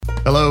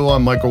Hello,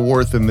 I'm Michael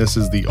Worth, and this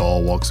is the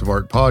All Walks of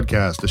Art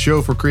podcast, a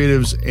show for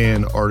creatives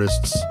and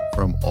artists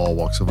from all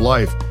walks of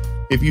life.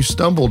 If you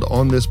stumbled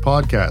on this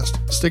podcast,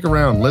 stick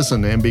around,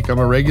 listen, and become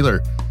a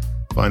regular.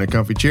 Find a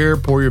comfy chair,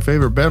 pour your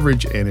favorite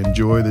beverage, and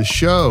enjoy the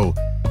show.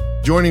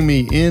 Joining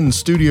me in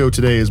studio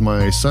today is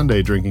my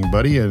Sunday drinking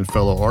buddy and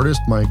fellow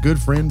artist, my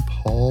good friend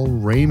Paul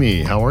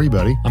Ramey. How are you,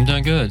 buddy? I'm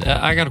doing good.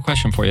 I got a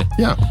question for you.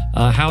 Yeah.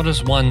 How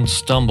does one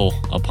stumble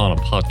upon a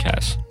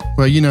podcast?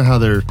 Well, you know how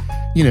you're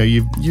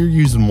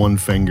using one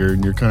finger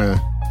and you're kind of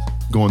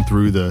going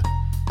through the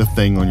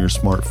thing on your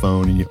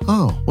smartphone and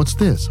oh, what's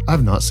this?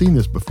 I've not seen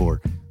this before.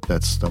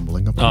 That's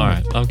stumbling upon. All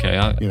right. Okay.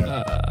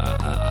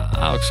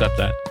 I'll accept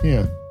that.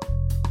 Yeah.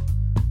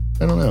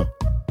 I don't know.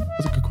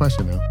 That's a good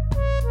question, though.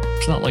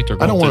 It's not like they're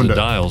going through the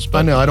dials. But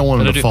I know. I don't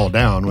want them to fall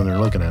down when they're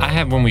looking at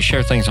it. When we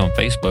share things on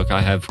Facebook,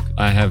 I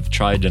have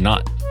tried to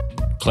not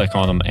click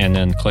on them and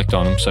then clicked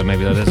on them. So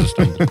maybe that is a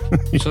stumble.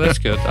 So that's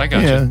good. I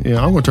got you.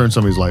 Yeah. I'm going to turn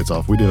some of these lights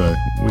off. We did a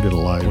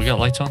live. We got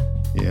lights on?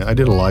 Yeah, I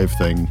did a live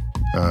thing.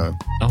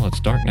 It's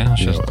dark now.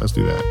 Let's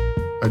do that.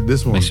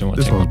 This one was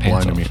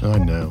blinding me. I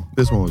know.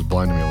 This one was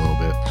blinding me a little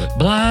bit. But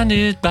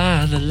blinded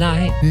by the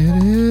light.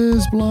 It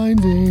is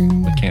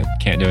blinding. I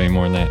can't do any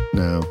more than that.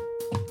 No,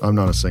 I'm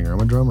not a singer. I'm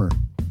a drummer.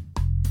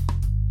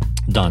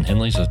 Don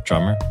Henley's a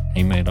drummer.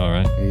 He made all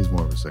right. He's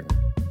more of a singer.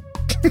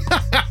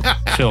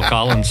 Phil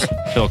Collins.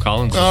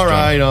 All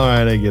right.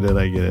 I get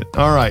it.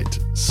 All right.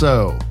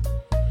 So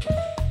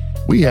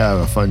we have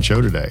a fun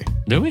show today.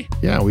 Do we?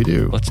 Yeah, we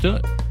do. Let's do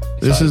it.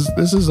 This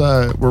is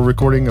we're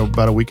recording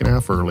about a week and a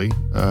half early.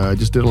 I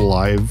just did a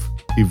live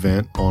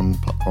event on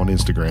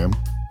Instagram.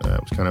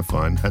 It was kind of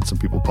fun. Had some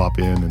people pop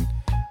in and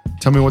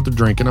tell me what they're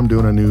drinking. I'm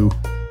doing a new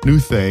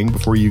thing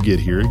before you get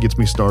here. It gets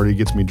me started,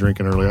 gets me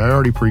drinking early. I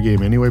already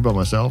pregame anyway by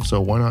myself,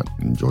 so why not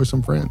enjoy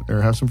some friend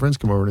or have some friends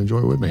come over and enjoy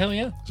it with me? Hell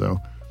yeah. So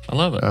I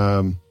love it.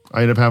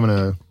 I ended up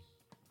having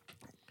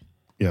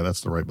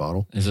that's the right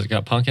bottle. Has it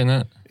got pumpkin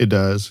in it? It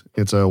does.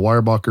 It's a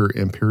Weyerbacher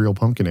Imperial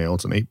Pumpkin Ale.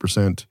 It's an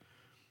 8%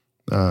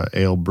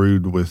 ale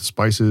brewed with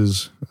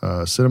spices,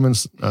 cinnamon,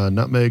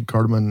 nutmeg,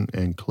 cardamom,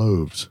 and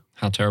cloves.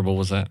 How terrible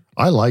was that?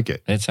 I like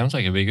it. It sounds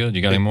like it'd be good.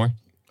 You got any more?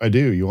 I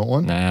do. You want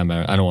one? Nah,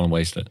 I don't want to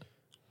waste it.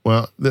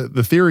 Well,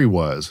 the theory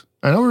was,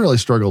 and I really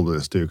struggled with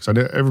this too, because I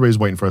know everybody's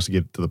waiting for us to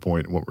get to the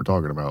point of what we're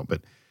talking about,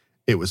 but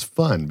it was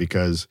fun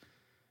because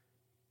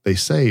they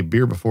say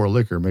beer before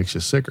liquor makes you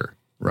sicker,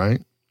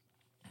 right?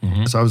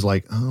 Mm-hmm. So I was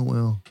like, oh,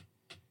 well,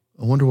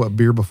 I wonder what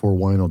beer before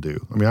wine will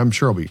do. I mean, I'm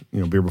sure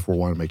beer before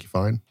wine will make you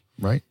fine,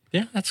 right?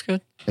 Yeah, that's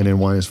good. And then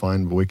wine is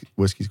fine, but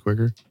whiskey's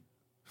quicker.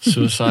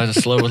 Suicide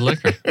is slow with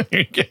liquor. There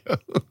you go.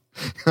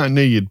 I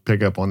knew you'd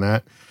pick up on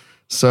that.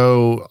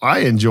 So I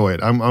enjoy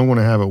it. I'm going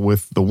to have it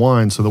with the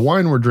wine. So the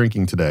wine we're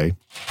drinking today,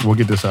 we'll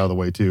get this out of the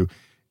way too.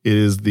 It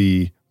is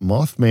the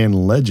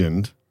Mothman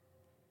Legend.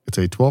 It's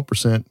a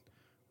 12%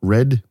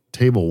 red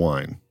table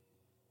wine.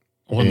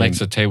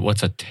 What's a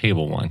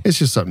table wine? It's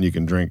just something you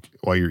can drink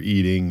while you're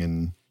eating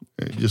and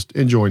just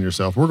enjoying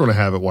yourself. We're going to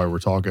have it while we're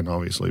talking,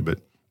 obviously, but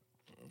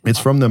it's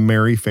from the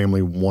Mary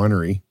Family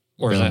Winery.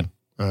 Where is that?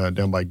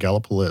 Down by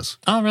Gallipolis.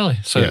 Oh, really?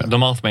 So yeah. The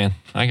Mothman.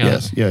 I got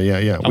it.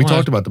 Yeah. We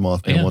talked about the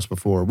Mothman once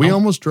before. We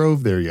almost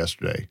drove there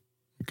yesterday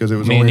because it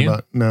was only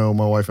about, no,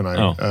 my wife and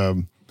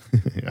I,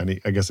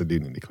 I guess I do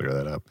need to clear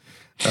that up.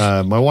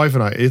 My wife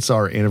and I, it's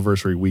our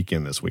anniversary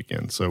weekend this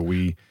weekend. So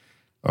we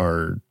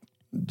are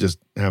just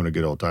having a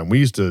good old time. We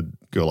used to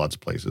go lots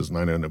of places, and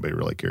I know nobody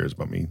really cares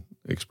about me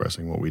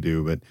expressing what we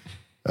do, but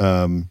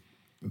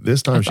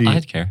this time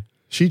I'd care.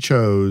 She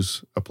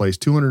chose a place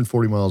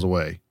 240 miles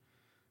away.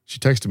 She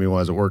texted me while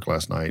I was at work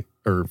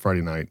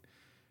Friday night,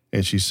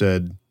 and she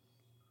said,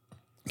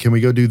 can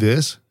we go do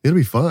this? It'll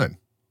be fun.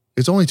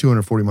 It's only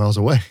 240 miles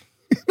away.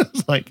 I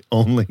was like,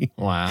 only?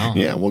 Wow.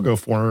 Yeah, we'll go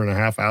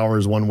 4.5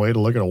 hours one way to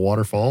look at a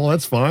waterfall.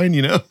 That's fine,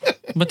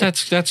 But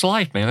that's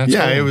life, man. That's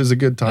cool. It was a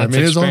good time.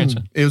 It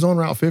was on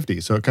Route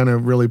 50, so it kind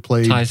of really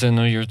played. Ties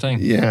into your thing.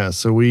 Yeah,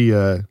 so we,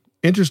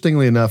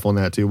 interestingly enough on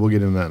that too, we'll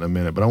get into that in a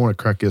minute, but I want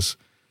to crack this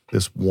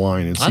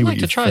wine and see what you think. I'd like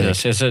to try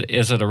this.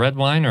 Is it a red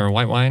wine or a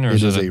white wine? Or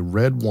it is a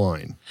red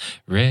wine.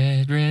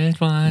 Red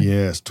wine.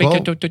 Yes.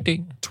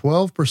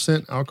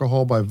 12%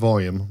 alcohol by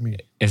volume.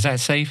 Is that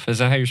safe? Is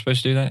that how you're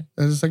supposed to do that?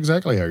 That's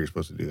exactly how you're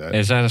supposed to do that.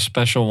 Is that a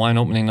special wine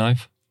opening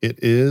knife? It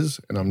is,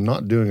 and I'm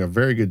not doing a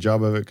very good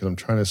job of it because I'm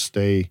trying to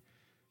stay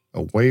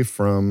away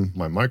from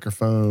my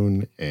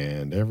microphone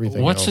and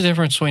everything What's the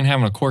difference between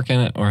having a cork in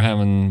it or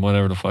having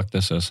whatever the fuck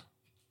this is?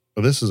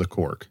 Well, this is a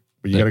cork.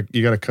 But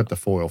you gotta cut the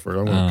foil first.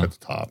 I'm gonna cut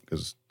the top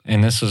because.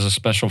 And this is a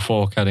special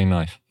foil cutting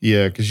knife.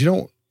 Yeah, because you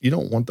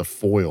don't want the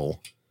foil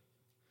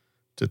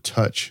to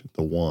touch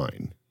the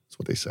wine. That's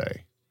what they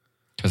say.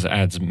 Because it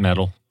adds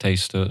metal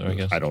taste to it, I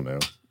guess. I don't know.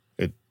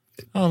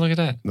 Look at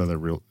that.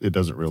 It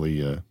doesn't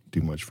really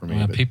do much for me.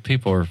 Well,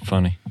 people are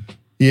funny.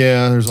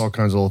 Yeah, there's all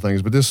kinds of little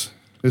things, but this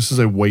is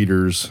a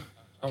waiter's.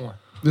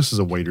 This is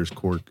a waiter's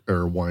cork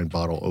or wine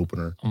bottle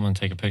opener. I'm gonna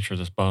take a picture of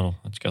this bottle.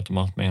 It's got the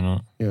Mothman on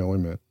it. Yeah, wait a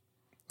minute.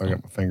 I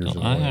got my fingers in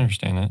the way. I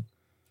understand that.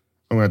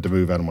 I'm gonna have to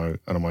move out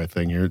of my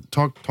thing here.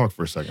 Talk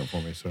for a second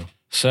for me.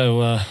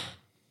 So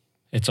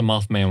It's a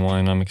Mothman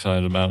wine I'm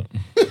excited about.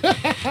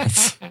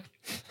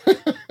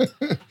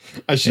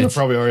 I should have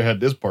probably already had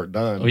this part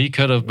done. Well, you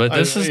could have, but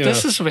this is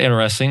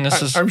interesting.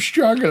 I'm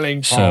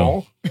struggling,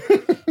 Paul.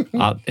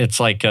 So, it's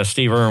like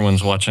Steve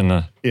Irwin's watching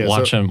a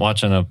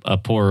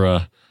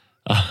poor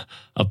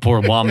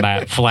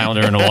wombat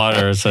flounder in the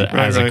water as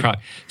a croc.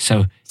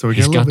 So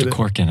he's got the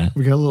cork in it.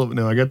 We got a little.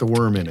 No, I got the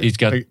worm in it. He's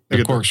got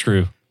the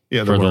corkscrew.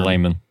 For the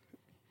layman.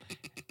 Oh,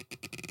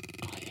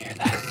 you hear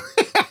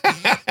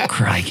that?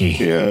 Crikey.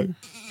 Yeah.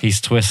 He's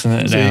twisting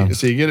it down.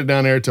 So you get it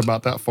down there to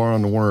about that far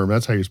on the worm.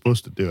 That's how you're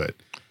supposed to do it.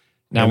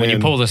 Now, when you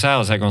pull this out,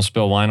 is that going to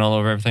spill wine all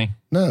over everything?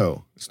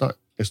 No, it's not.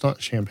 It's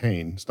not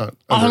champagne. It's not.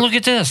 Look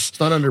at this.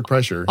 It's not under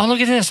pressure. Oh, look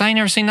at this. I ain't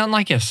never seen nothing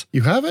like this.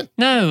 You haven't?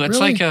 No, it's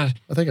really? like I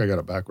think I got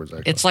it backwards,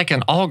 actually. It's like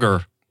an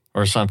auger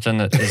or something.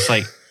 It's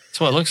like,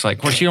 that's what it looks like.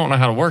 Of course, you don't know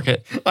how to work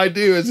it. I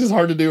do. It's just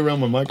hard to do around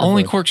my microphone.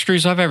 Only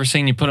corkscrews I've ever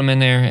seen, you put them in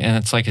there, and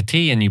it's like a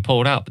T, and you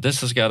pull it out. But this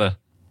has got a...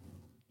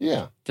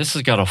 Yeah. This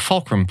has got a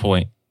fulcrum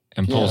point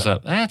and pulls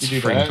up. That's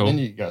freaking cool. And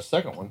then you got a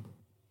second one.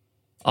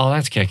 Oh,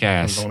 that's kick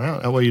ass. Going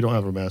out. That way you don't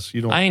have a mess.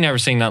 You don't. I ain't never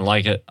seen nothing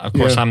like it. Of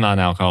course, I'm not an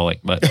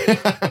alcoholic, but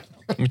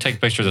let me take a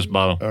picture of this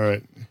bottle. All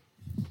right.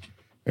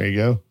 There you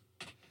go.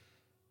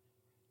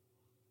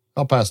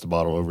 I'll pass the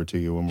bottle over to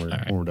you when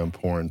we're done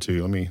pouring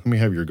too. Let me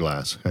have your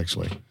glass,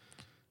 actually.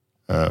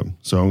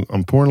 So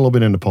I'm pouring a little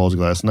bit into Paul's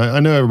glass, and I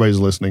know everybody's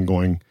listening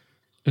going,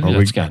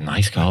 it's got a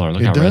nice color.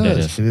 Look how red it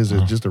is. It is.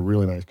 It's just a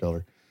really nice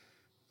color.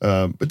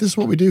 But this is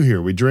what we do here.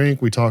 We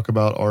drink, we talk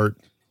about art,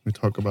 we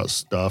talk about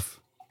stuff.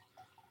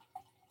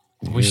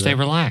 We stay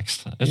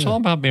relaxed. It's all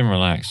about being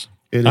relaxed.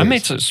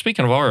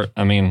 Speaking of art,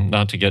 I mean,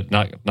 not to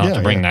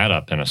bring that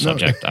up in a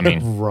subject. I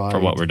mean, right.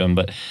 For what we're doing,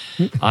 but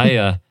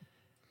I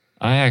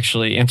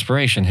actually,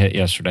 inspiration hit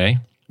yesterday.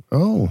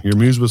 Oh, your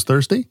muse was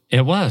thirsty?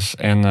 It was,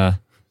 and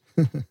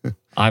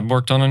I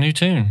worked on a new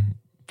tune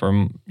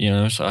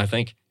so I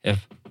think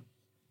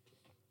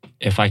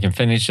if I can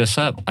finish this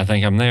up, I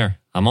think I'm there.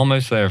 I'm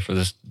almost there for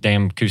this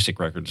damn acoustic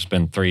record. It's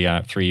been 3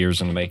 years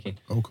in the making.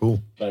 Oh,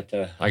 cool. But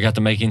I got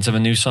the makings of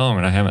a new song,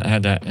 and I haven't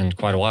had that in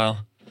quite a while.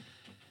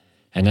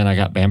 And then I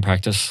got band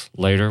practice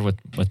later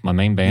with my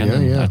main band,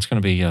 and that's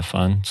going to be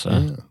fun. So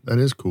yeah, that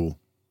is cool.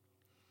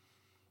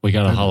 We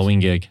got a Halloween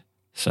gig,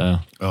 so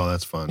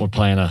that's fun. We're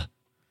playing a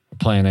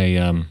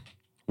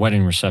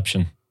wedding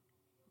reception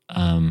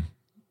on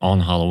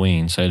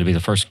Halloween. So it'll be the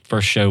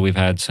first show we've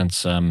had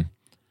since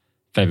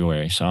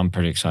February. So I'm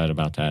pretty excited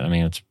about that. I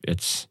mean,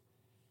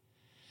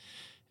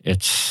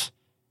 it's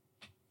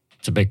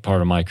a big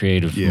part of my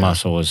creative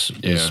muscle is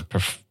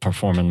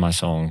performing my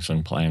songs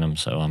and playing them.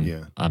 So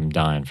I'm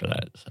dying for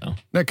that. So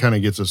that kind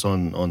of gets us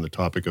on the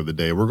topic of the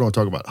day. We're going to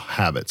talk about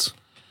habits,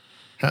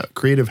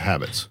 creative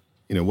habits.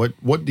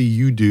 What do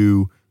you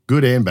do,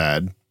 good and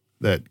bad,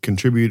 that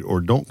contribute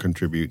or don't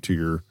contribute to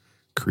your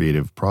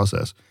creative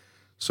process?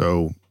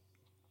 So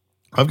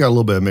I've got a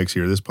little bit of mix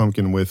here. This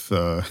pumpkin with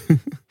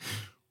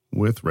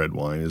with red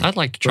wine. I'd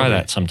like to try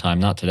that sometime.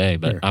 Not today,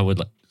 but I would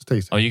like. Just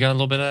taste it. Oh, you got a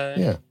little bit of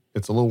that? Yeah.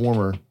 It's a little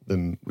warmer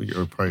than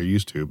you're probably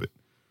used to, but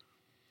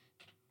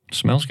it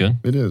smells good.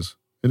 It is.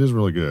 It is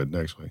really good,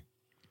 actually.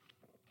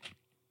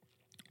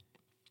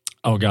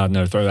 Oh God,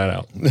 no! Throw that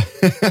out.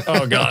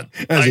 Oh God!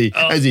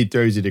 as he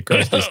throws it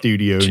across the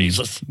studio.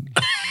 Jesus!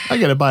 I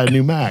got to buy a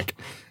new Mac.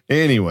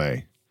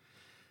 Anyway,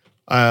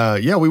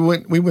 we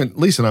went.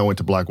 Lisa and I went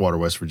to Blackwater,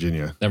 West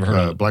Virginia. Never heard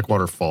of it.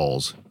 Blackwater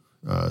Falls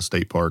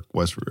State Park,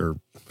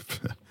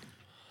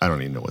 I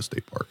don't even know what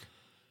state park.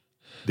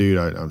 Dude,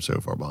 I'm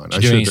so far behind.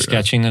 Did you do any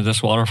sketching of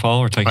this waterfall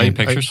or take any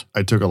pictures?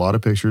 I took a lot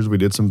of pictures. We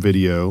did some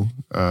video.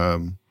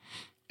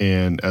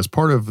 And as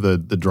part of the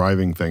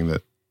driving thing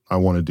that I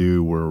want to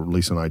do, where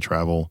Lisa and I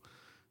travel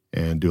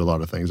and do a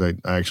lot of things, I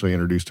actually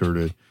introduced her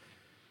to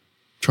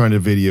trying to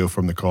video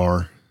from the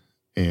car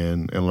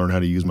and learn how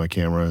to use my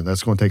camera.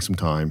 That's going to take some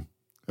time.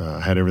 I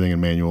had everything in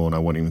manual and I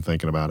wasn't even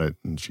thinking about it.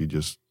 And she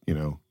just,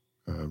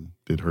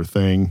 did her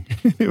thing.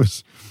 It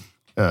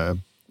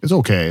was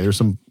okay. There's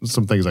some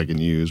things I can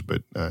use,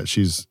 but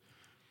she's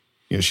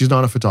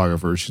not a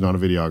photographer. She's not a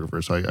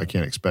videographer, so I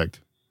can't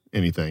expect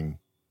anything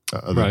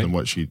other than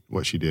what she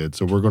did.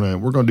 So we're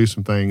gonna do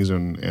some things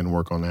and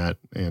work on that.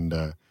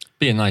 And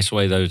be a nice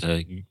way though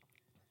to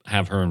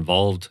have her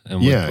involved in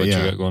what you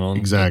got going on.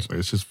 Exactly,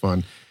 it's just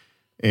fun.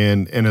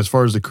 And as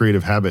far as the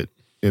creative habit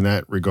in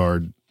that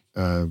regard,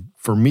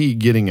 for me,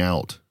 getting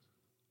out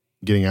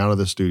of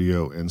the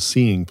studio and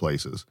seeing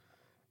places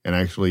and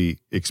actually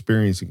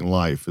experiencing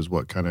life is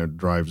what kind of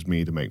drives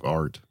me to make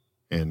art.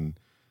 And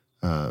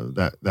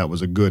that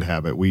was a good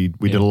habit. We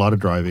did a lot of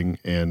driving,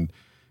 and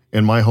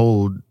my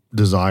whole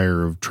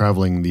desire of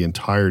traveling the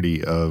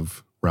entirety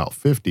of Route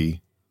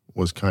 50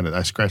 was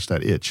I scratched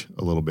that itch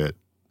a little bit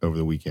over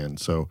the weekend.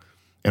 So,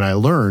 and I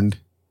learned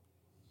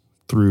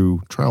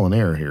through trial and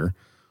error here,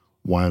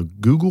 while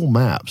Google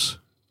Maps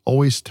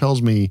always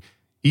tells me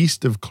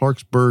east of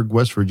Clarksburg,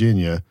 West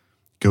Virginia,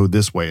 go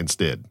this way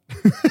instead.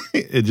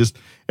 It just,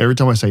 every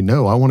time I say,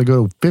 no, I want to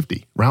go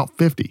 50, Route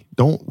 50.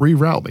 Don't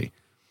reroute me.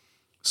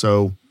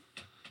 So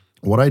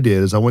what I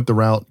did is I went the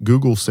route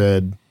Google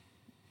said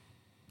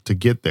to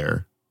get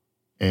there.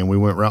 And we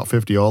went Route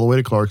 50 all the way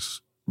to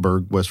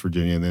Clarksburg, West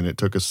Virginia. And then it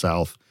took us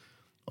south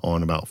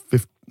on about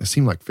it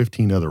seemed like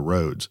 15 other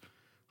roads. I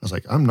was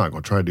like, I'm not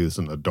going to try to do this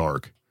in the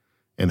dark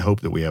and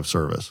hope that we have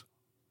service,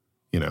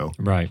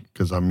 Right.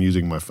 because I'm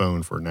using my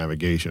phone for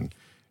navigation.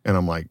 And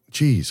I'm like,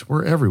 geez,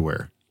 we're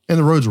everywhere. And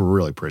the roads were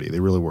really pretty.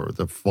 They really were, with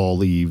the fall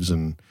leaves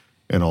and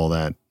all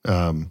that.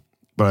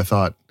 But I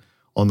thought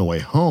on the way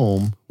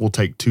home, we'll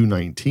take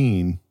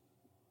 219,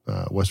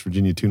 West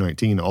Virginia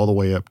 219, all the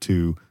way up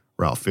to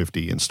Route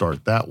 50 and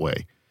start that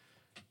way.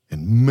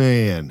 And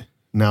man,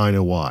 now I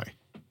know why.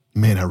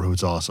 Man, that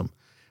road's awesome.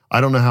 I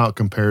don't know how it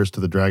compares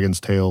to the Dragon's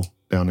Tail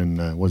down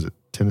in, was it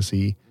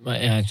Tennessee?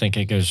 I think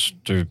it goes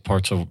through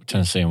parts of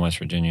Tennessee and West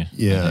Virginia.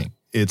 Yeah,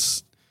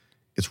 it's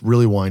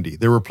really windy.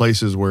 There were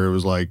places where it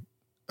was like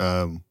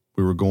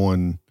we were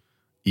going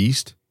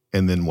east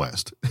and then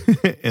west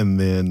and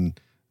then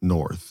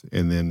north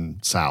and then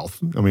south.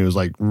 I mean, it was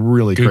like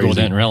really Google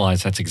crazy. didn't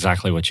realize that's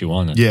exactly what you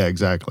wanted. Yeah,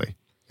 exactly.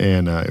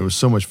 And it was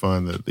so much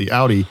fun. The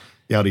Audi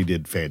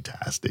did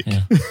fantastic.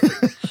 Yeah.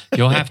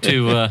 You'll have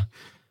to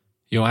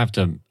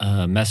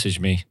message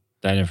me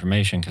that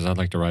information because I'd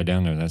like to ride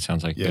down there. That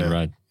sounds like a good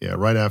ride. Yeah,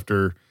 right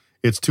after.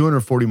 It's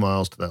 240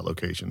 miles to that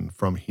location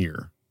from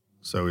here.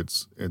 So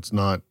it's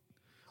not,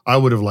 I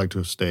would have liked to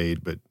have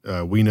stayed, but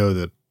we know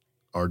that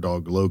our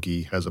dog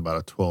Loki has about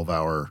a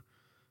 12-hour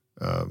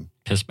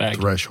piss bag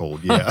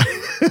threshold. Yeah.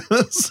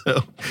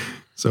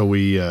 so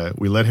we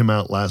let him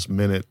out last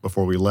minute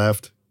before we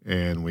left,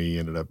 and we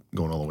ended up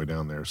going all the way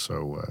down there.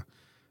 So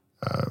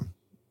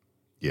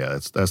yeah,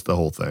 that's the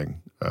whole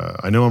thing.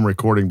 I know I'm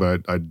recording,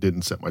 but I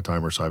didn't set my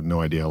timer, so I have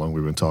no idea how long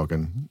we've been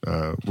talking.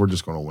 We're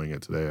just going to wing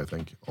it today, I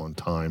think, on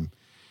time.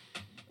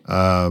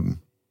 Have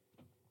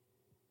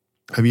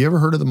you ever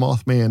heard of the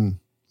Mothman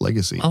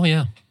Legacy? Oh,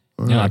 yeah.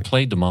 All Yeah, I right.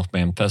 played the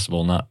Mothman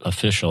Festival, not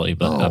officially,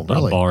 but Oh, a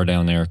really? bar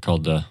down there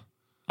called the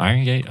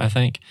Iron Gate, I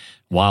think.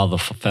 While the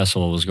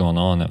festival was going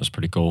on, that was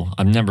pretty cool.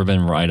 I've never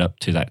been right up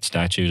to that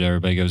statue that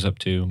everybody goes up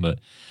to, but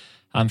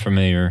I'm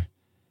familiar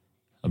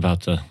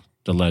about the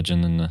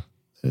legend and the...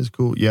 It is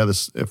cool. Yeah,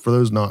 for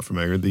those not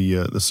familiar,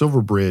 the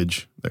Silver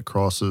Bridge that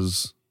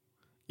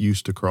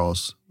used to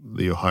cross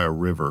the Ohio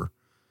River,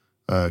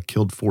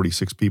 killed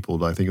 46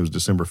 people. I think it was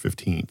December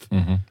 15th.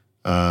 Mm-hmm.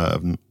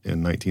 In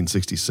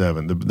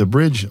 1967. The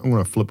bridge, I'm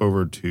going to flip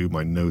over to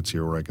my notes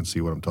here where I can see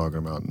what I'm talking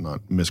about and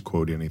not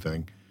misquote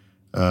anything.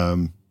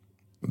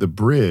 The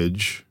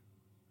bridge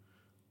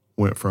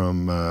went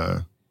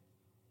from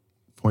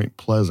Point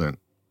Pleasant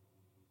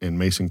in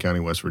Mason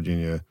County, West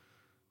Virginia,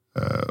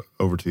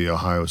 over to the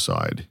Ohio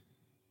side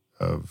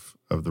of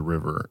the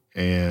river.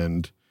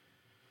 And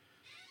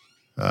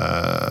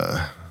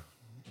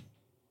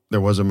there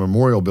was a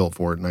memorial built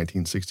for it in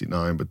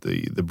 1969, but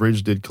the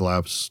bridge did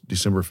collapse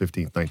December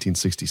 15th,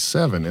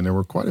 1967, and there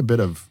were quite a bit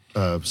of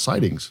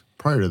sightings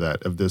prior to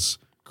that of this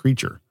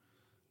creature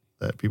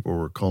that people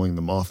were calling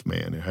the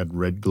Mothman. It had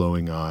red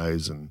glowing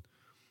eyes and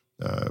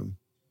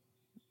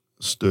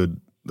stood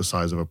the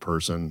size of a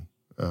person,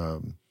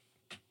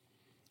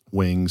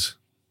 wings,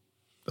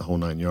 the whole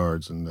 9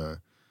 yards. And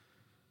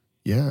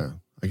yeah,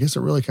 I guess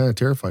it really kind of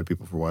terrified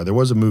people for a while. There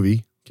was a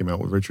movie. Came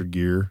out with Richard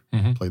Gere,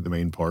 Mhm. played the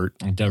main part.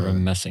 Deborah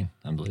Messing,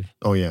 I believe.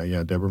 Oh,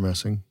 yeah, Deborah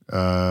Messing.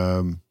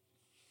 Yeah,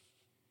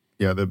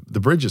 the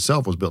bridge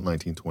itself was built in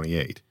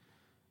 1928.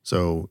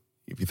 So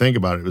if you think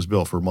about it, it was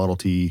built for Model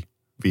T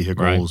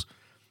vehicles. Right.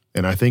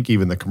 And I think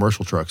even the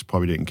commercial trucks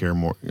probably didn't carry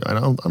more. I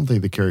don't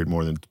think they carried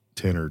more than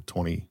 10 or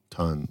 20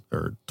 ton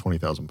or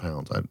 20,000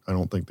 pounds. I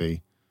don't think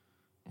they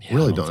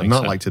really don't.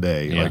 Not so. Like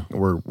today. Yeah.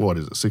 Like what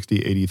is it, 60,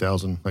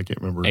 80,000? I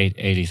can't remember.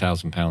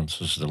 80,000 pounds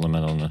is the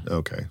limit on the...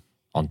 Okay.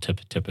 On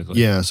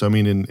typically. Yeah, so I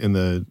mean, in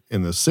the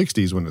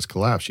 60s when this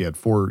collapsed, you had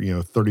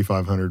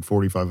 3,500,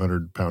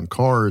 4,500 pound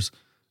cars,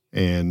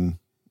 and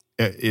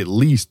at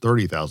least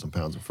 30,000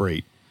 pounds of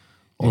freight.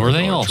 Were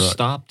they all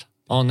stopped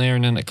on there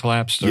and then it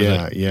collapsed?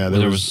 Yeah.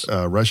 There was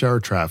rush hour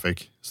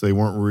traffic, so they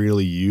weren't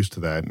really used to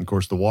that. And of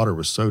course, the water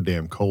was so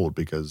damn cold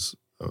because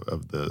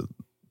of the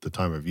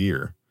time of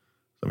year.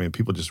 I mean,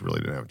 people just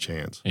really didn't have a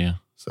chance. Yeah,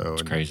 so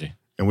it's crazy.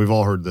 And we've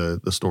all heard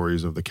the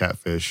stories of the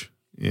catfish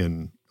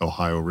in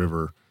Ohio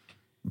River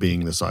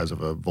being the size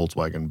of a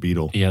Volkswagen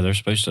Beetle. Yeah, they're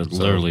supposed to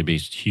literally be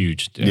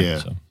huge.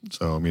 Yeah.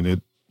 So I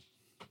mean,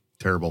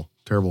 terrible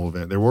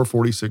event. There were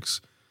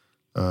 46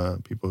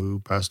 people who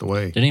passed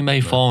away. Did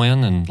anybody fall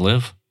in and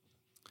live?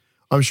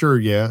 I'm sure.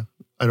 Yeah.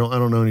 I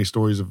don't know any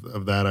stories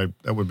of that.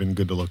 That would have been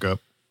good to look up.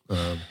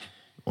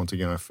 Once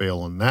again, I fail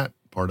on that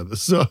part of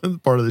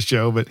the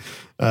show, but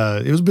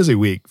it was a busy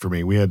week for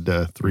me. We had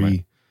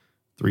three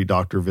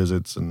doctor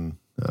visits, and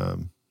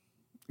of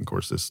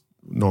course, this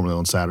normally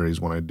on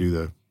Saturdays when I do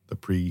the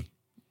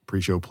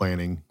pre-show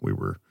planning, we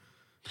were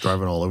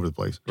driving all over the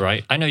place.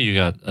 Right. I know you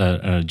got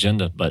an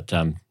agenda, but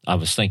I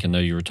was thinking, though,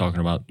 you were talking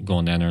about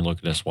going down there and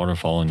looking at this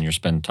waterfall and you're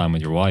spending time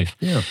with your wife.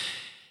 Yeah.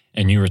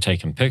 And you were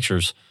taking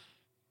pictures.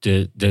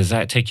 Does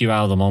that take you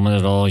out of the moment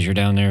at all? You're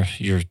down there,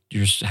 you're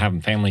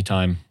having family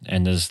time,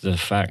 and does the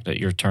fact that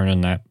you're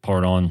turning that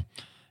part on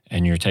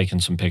and you're taking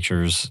some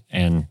pictures,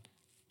 and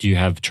do you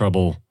have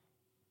trouble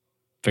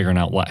figuring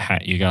out what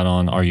hat you got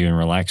on. Are you in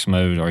relaxed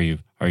mode? Are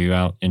you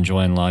out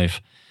enjoying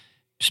life,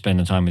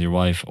 spending time with your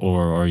wife,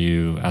 or are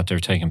you out there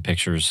taking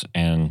pictures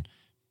and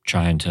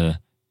trying to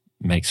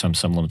make some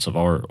semblance of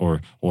art,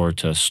 or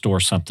to store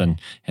something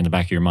in the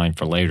back of your mind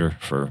for later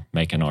for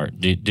making art?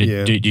 Do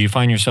you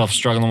find yourself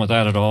struggling with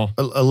that at all?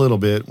 A little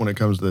bit when it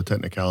comes to the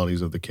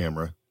technicalities of the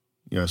camera.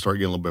 I start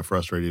getting a little bit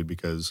frustrated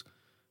because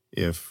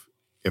if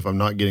I'm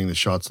not getting the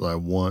shots that I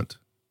want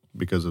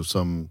because of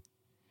some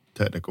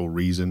technical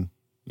reason,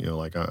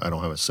 like I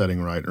don't have a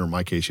setting right, or in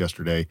my case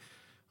yesterday,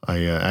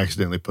 I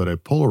accidentally put a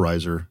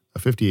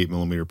 58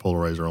 millimeter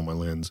polarizer on my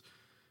lens,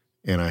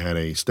 and I had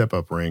a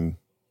step-up ring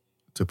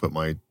to put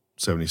my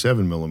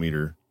 77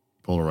 millimeter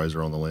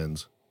polarizer on the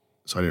lens.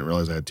 So I didn't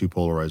realize I had two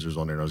polarizers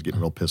on there, and I was getting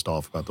real pissed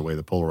off about the way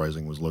the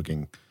polarizing was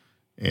looking.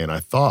 And I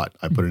thought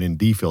I put an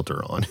ND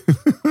filter on.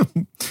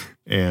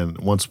 And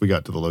once we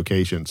got to the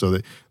location, so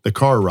the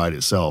car ride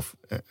itself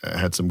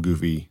had some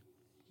goofy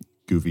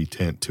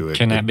tint to it.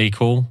 Can that be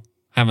cool,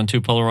 having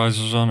two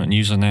polarizers on and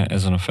using that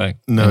as an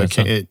effect? No,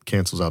 it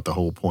cancels out the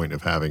whole point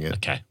of having it.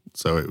 Okay.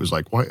 So it was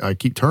like, why I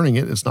keep turning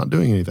it, it's not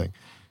doing anything.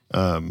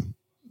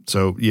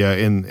 So yeah,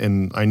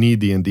 and I need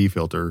the ND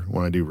filter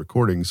when I do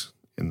recordings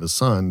in the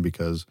sun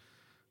because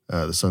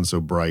the sun's so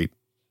bright,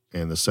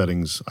 and the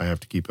settings, I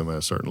have to keep them at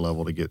a certain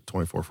level to get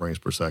 24 frames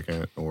per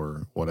second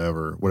or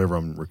whatever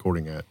I'm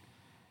recording at.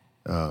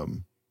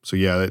 So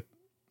yeah,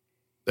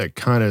 that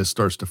kind of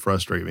starts to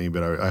frustrate me,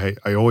 but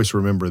I always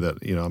remember that,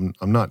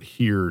 I'm not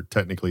here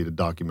technically to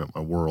document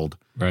my world.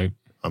 Right.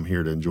 I'm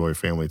here to enjoy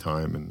family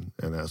time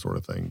and that sort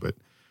of thing. But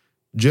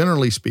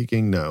generally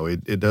speaking, no,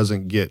 it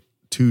doesn't get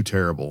too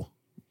terrible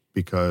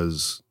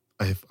because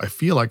I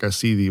feel like I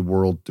see the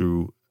world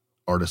through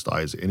artist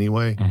eyes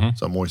anyway. Mm-hmm.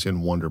 So I'm always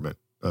in wonderment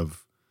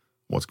of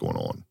what's going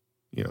on.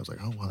 It's like,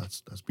 oh, wow,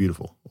 that's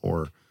beautiful.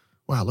 Or,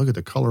 wow, look at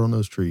the color on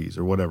those trees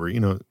or whatever.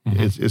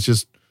 Mm-hmm. It's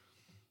just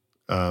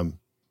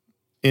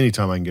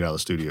anytime I can get out of the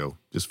studio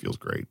just feels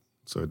great.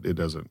 So it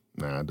doesn't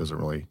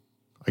really,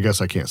 I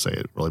guess I can't say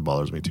it really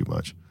bothers me too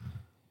much.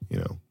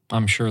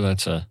 I'm sure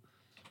that's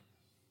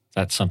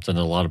something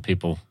that a lot of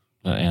people,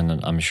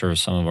 and I'm sure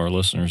some of our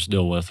listeners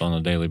deal with on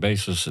a daily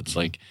basis. It's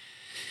like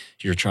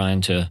you're trying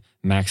to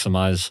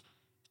maximize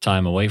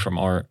time away from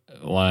art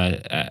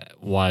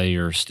while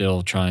you're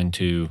still trying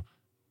to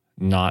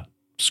not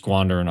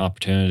squander an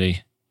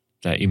opportunity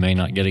that you may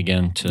not get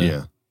again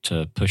to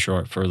push your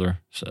art further.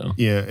 So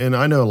yeah, and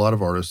I know a lot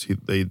of artists,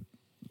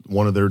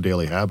 one of their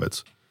daily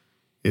habits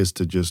is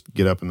to just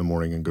get up in the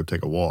morning and go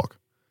take a walk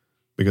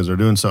because they're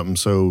doing something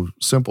so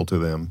simple to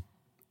them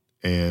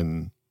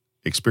and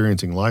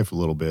experiencing life a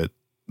little bit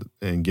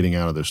and getting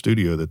out of their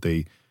studio that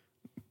they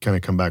kind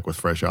of come back with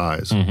fresh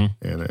eyes mm-hmm.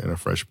 and a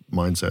fresh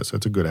mindset. So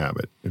it's a good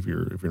habit if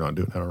you're not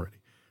doing that already.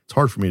 It's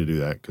hard for me to do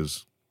that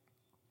because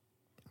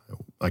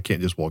I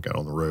can't just walk out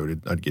on the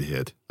road. I'd get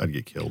hit. I'd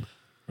get killed.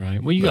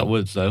 Right. Well, you got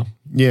woods though.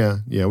 Yeah.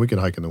 We could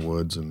hike in the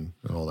woods and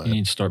all that. You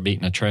need to start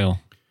beating a trail.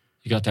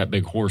 You got that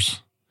big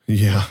horse.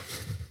 Yeah.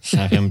 Just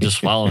have him, just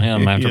follow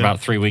him. After about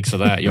 3 weeks of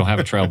that, you'll have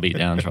a trail beat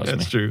down, trust me.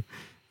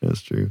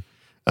 That's true.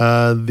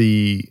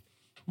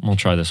 We'll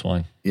try this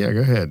wine. Yeah, go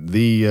ahead.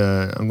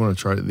 I'm going to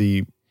try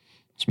it.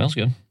 Smells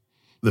good.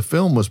 The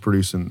film was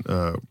released in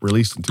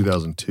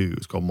 2002.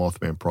 It's called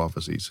Mothman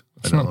Prophecies.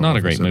 It's not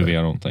a great movie,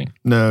 I don't think.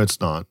 No, it's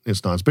not.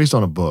 It's based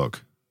on a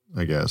book,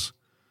 I guess.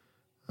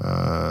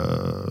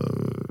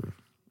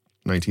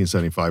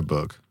 1975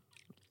 book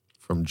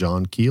from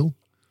John Keel.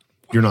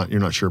 You're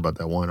not sure about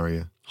that wine, are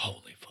you?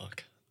 Holy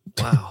fuck.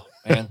 Wow,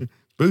 man.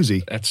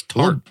 Boozy. That's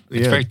tart.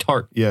 It's very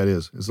tart. Yeah, it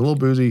is. It's a little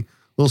boozy, a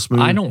little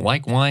smooth. I don't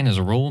like wine as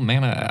a rule,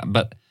 man,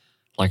 but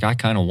I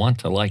kind of want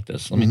to like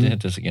this. Let me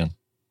hit this again.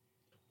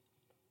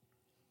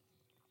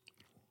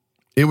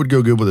 It would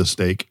go good with a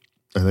steak,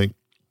 I think.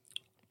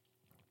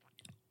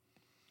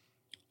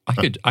 I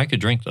could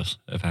drink this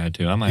if I had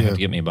to. I might have to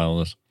get me a bottle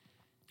of this.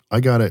 I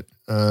got it.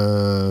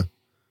 Where'd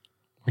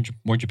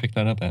you pick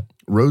that up at?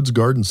 Rhodes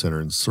Garden Center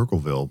in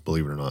Circleville,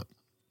 believe it or not.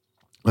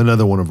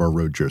 Another one of our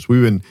road trips.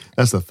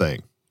 That's the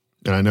thing.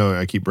 And I know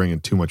I keep bringing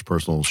too much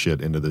personal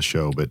shit into this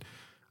show, but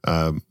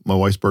my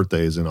wife's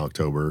birthday is in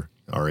October.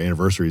 Our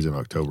anniversary is in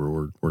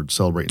October. We're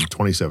celebrating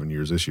 27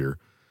 years this year.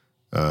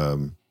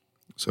 So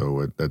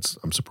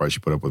I'm surprised she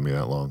put up with me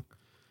that long.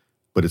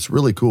 But it's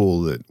really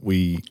cool that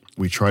we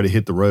try to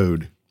hit the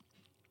road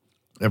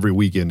every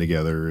weekend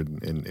together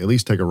and at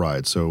least take a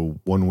ride. So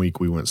 1 week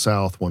we went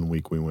south, 1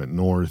 week we went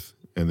north,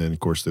 and then of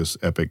course this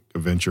epic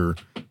adventure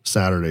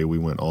Saturday we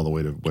went all the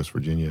way to West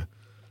Virginia.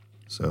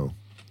 So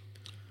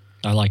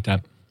I like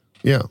that.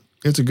 Yeah,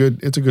 it's a good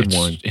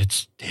wine.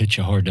 It's hit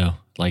you hard though.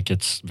 Like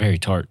it's very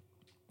tart.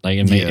 Like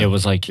it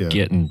was like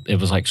it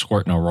was like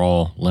squirting a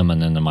raw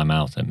lemon into my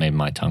mouth. It made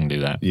my tongue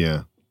do that.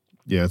 Yeah.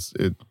 Yeah,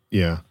 I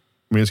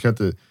mean, it's got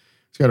a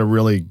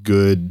really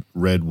good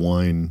red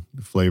wine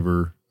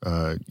flavor.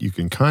 You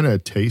can kind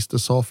of taste the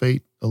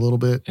sulfate a little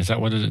bit. Is that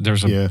what it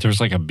is?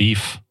 There's like a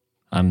beef.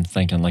 I'm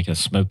thinking like a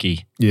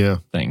smoky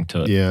thing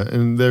to it. Yeah,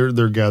 and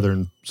they're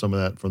gathering some of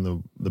that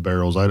from the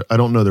barrels. I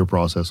don't know their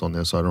process on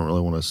this, so I don't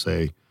really want to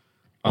say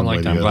I one way like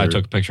or that. the I'm glad I other.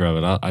 took a picture of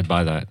it. I'd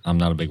buy that. I'm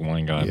not a big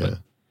wine guy, Yeah.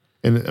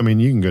 And I mean,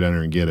 you can go down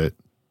there and get it.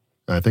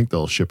 I think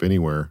they'll ship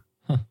anywhere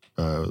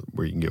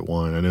where you can get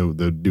wine. I know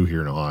they do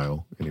here in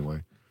Ohio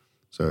anyway.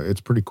 So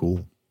it's pretty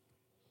cool.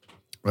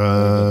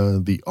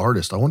 The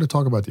artist. I want to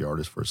talk about the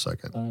artist for a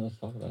second. Let's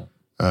talk about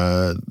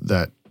it.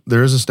 That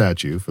there is a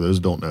statue, for those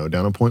who don't know,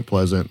 down in Point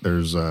Pleasant.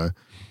 There's,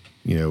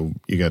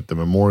 you got the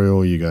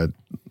memorial. You got,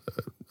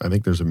 I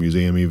think there's a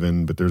museum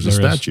even, but there's a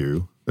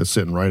statue that's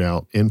sitting right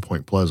out in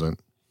Point Pleasant.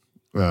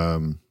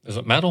 Is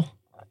it metal?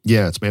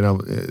 Yeah, it's made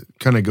out,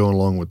 kind of going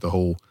along with the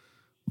whole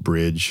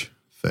bridge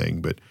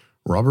thing. But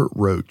Robert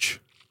Roach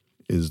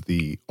is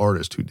the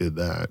artist who did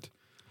that.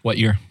 What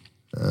year?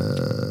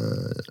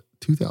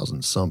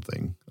 2000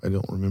 something. I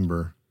don't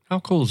remember. How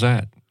cool is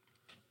that?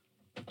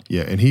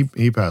 Yeah, and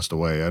he passed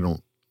away.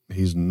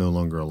 He's no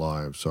longer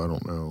alive, so I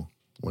don't know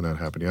when that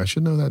happened. I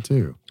should know that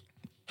too.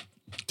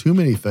 Too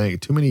many things,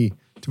 too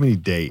many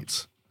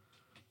dates.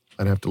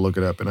 I'd have to look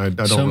it up, and I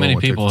don't So know many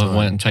what took people the have time.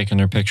 went and taken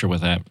their picture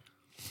with that.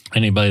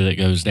 Anybody that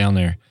goes down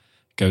there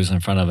goes in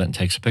front of it and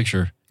takes a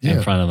picture Yeah.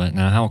 in front of it.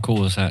 Now, how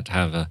cool is that to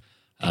have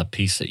a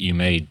piece that you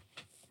made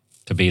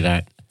to be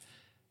that,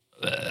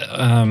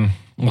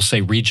 we'll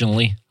say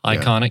regionally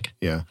iconic?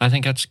 Yeah. I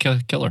think that's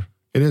killer.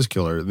 It is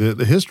killer.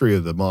 The history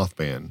of the Moth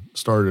Band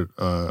started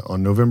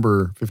on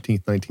November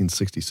 15th,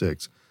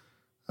 1966.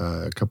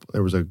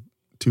 There was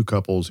two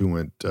couples who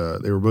went.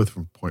 They were both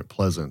from Point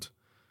Pleasant.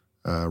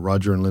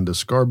 Roger and Linda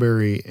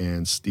Scarberry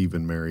and Steve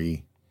and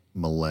Mary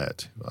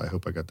Millette. I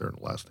hope I got their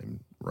last name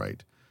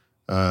right.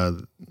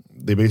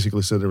 They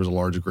basically said there was a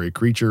large gray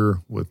creature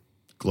with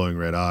glowing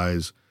red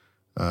eyes.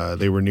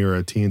 They were near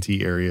a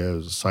TNT area. It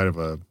was the site of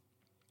a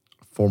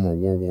former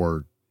World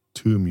War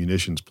II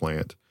munitions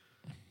plant.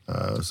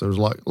 So there's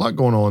a lot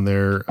going on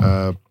there.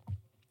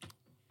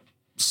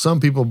 Some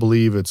people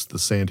believe it's the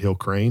Sandhill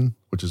Crane,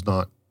 which is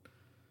not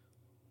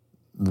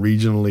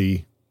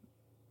regionally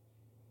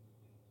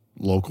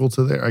local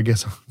to there. I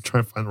guess I'm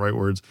trying to find the right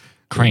words.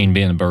 Crane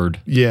being a bird.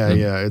 Yeah.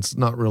 It's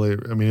not really.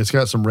 I mean, it's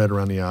got some red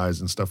around the eyes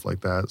and stuff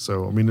like that.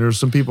 So, I mean, there's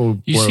some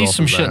people. You see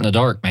some shit in the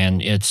dark,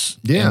 man. It's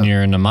and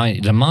you're in the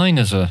mind. The mind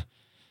is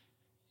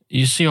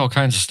you see all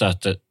kinds of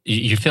stuff that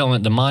you feel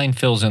it. The mind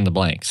fills in the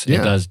blanks.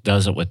 Yeah. It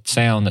does it with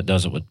sound. It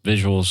does it with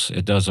visuals.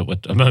 It does it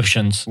with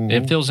emotions. Mm-hmm.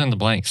 It fills in the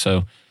blanks. So,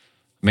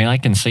 I mean, I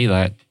can see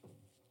that.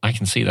 I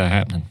can see that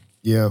happening.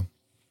 Yeah.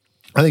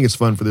 I think it's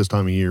fun for this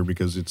time of year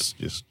because it's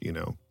just, they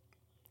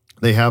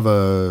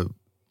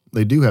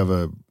do have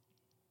a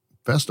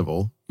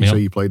festival. You Yep.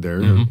 say you played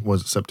there. Mm-hmm.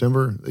 Was it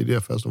September? They do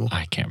a festival.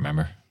 I can't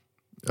remember.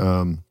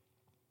 So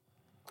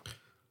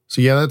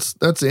yeah,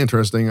 that's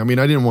interesting. I mean,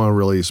 I didn't want to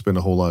really spend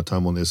a whole lot of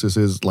time on this. This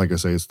is, like I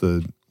say, it's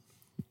the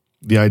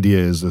idea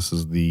is this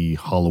is the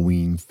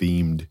Halloween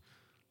themed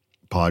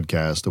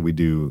podcast that we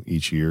do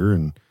each year,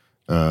 and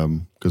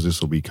because this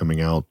will be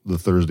coming out the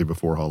Thursday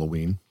before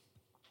Halloween.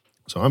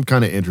 So I'm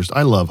kind of interested.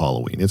 I love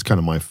Halloween. It's kind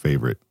of my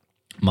favorite.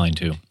 Mine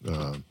too.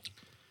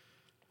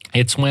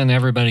 It's when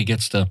everybody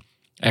gets to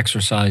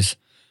exercise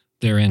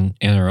their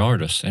inner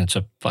artist, and it's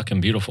a fucking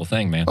beautiful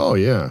thing, man. Oh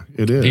yeah,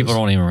 it is. People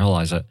don't even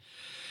realize it.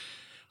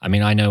 I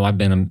mean, I know I've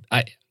been.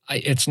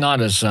 It's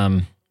not as.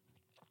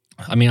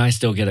 I mean, I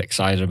still get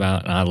excited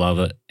about it, and I love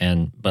it,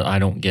 but I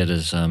don't get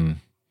as.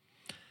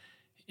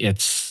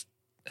 It's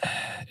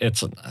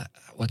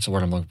what's the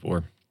word I'm looking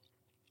for?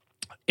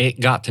 It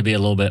got to be a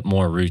little bit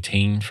more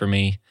routine for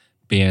me,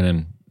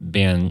 being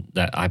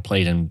that I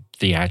played in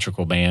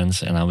theatrical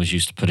bands, and I was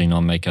used to putting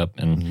on makeup,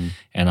 and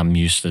I'm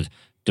used to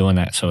doing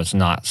that. So it's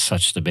not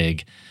such the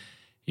big,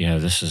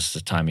 this is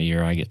the time of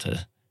year I get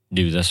to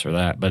do this or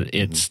that. But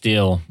it's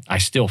I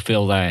still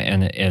feel that,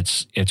 and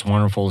it's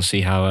wonderful to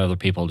see how other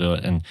people do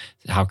it and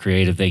how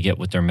creative they get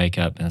with their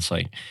makeup, and it's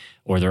like,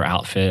 or their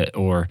outfit,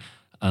 or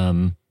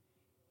they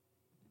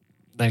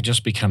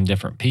just become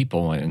different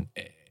people, and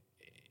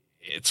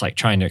it's like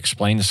trying to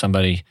explain to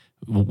somebody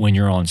when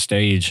you're on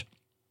stage,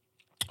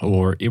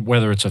 or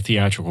whether it's a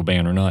theatrical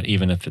band or not,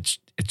 even if it's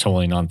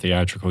totally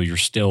non-theatrical, you're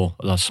still,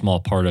 a small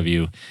part of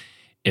you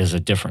is a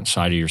different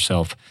side of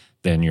yourself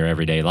than your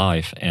everyday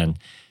life. And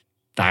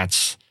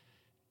that's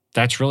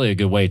really a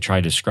good way to try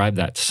to describe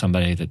that to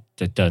somebody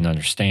that doesn't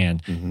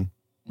understand. Mm-hmm.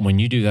 When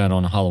you do that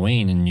on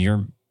Halloween and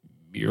you're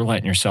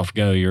letting yourself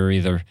go, you're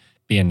either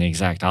being the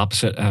exact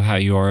opposite of how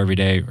you are every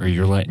day, or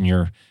you're letting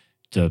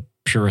the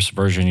purest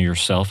version of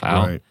yourself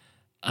out.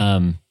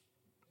 Right.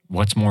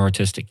 What's more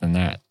artistic than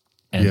that?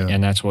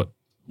 And that's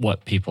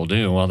what people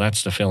do. Well,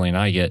 that's the feeling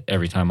I get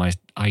every time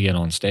I get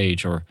on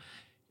stage, or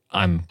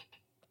I'm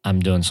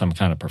doing some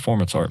kind of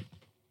performance art.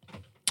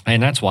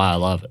 And that's why I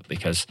love it,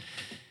 because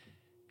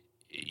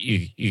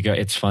you go,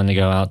 it's fun to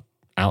go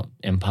out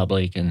in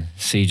public and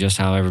see just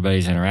how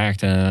everybody's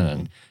interacting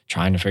and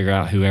trying to figure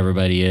out who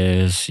everybody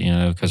is,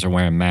 because they're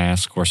wearing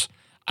masks. Of course,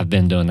 I've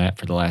been doing that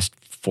for the last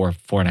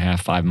 4.5,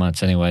 5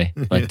 months anyway.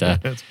 But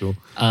that's cool.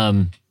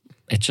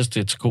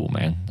 It's cool,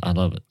 man. I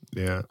love it.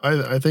 Yeah,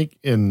 I think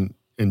in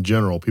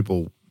general,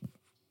 people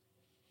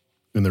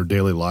in their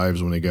daily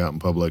lives when they go out in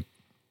public,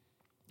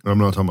 I'm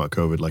not talking about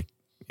COVID, like,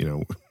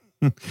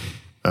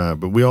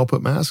 But we all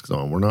put masks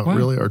on. We're not Right.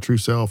 really our true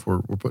self.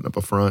 We're putting up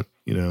a front.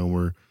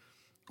 We're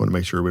want to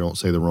make sure we don't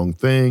say the wrong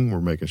thing. We're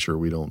making sure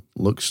we don't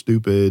look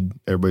stupid.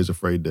 Everybody's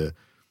afraid to,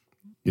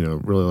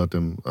 really let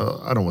them.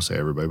 I don't want to say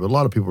everybody, but a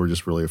lot of people are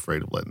just really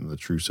afraid of letting the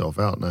true self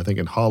out. And I think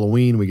in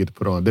Halloween we get to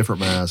put on a different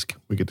mask.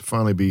 We get to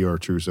finally be our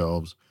true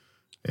selves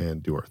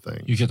and do our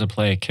thing. You get to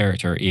play a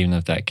character, even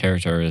if that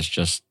character is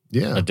just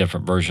Yeah. a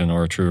different version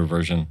or a truer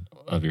version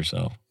of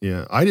yourself.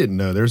 Yeah, I didn't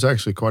know. There's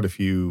actually quite a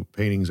few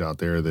paintings out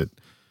there that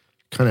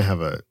kind of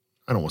have I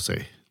don't want to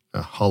say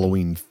a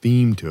Halloween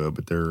theme to it,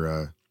 but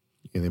they're,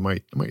 they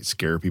might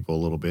scare people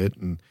a little bit.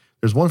 And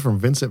there's one from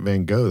Vincent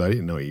van Gogh that I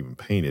didn't know he even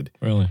painted.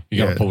 Really? You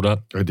got Yeah. it pulled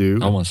up? I do.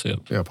 I want to see it.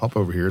 Yeah, pop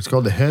over here. It's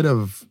called The Head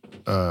of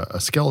a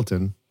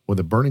Skeleton with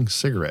a Burning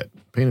Cigarette,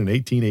 painted in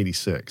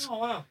 1886. Oh,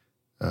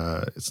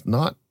 wow. It's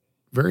not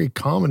very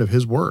common of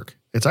his work.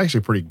 It's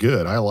actually pretty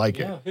good. I like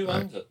it. Who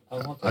owns it? I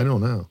want that. I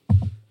don't know.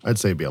 I'd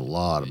say it'd be a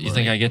lot of money. You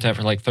think I get that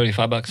for like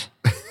 $35?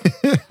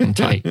 I'm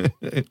tight.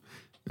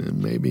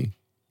 Maybe.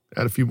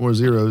 Add a few more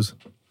zeros.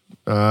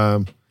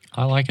 I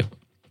like it.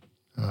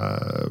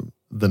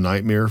 The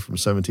Nightmare from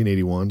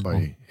 1781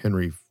 by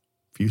Henry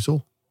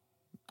Fusel.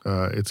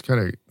 It's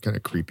kind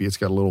of creepy. It's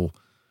got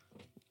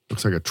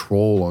looks like a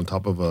troll on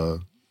top of a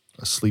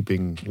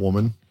sleeping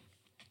woman.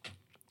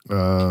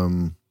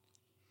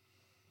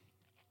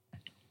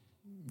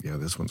 Yeah,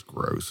 this one's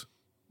gross.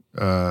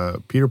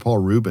 Peter Paul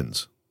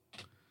Rubens.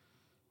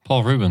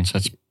 Paul Rubens.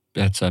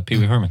 That's Pee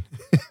Wee Herman.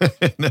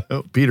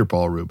 No, Peter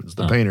Paul Rubens,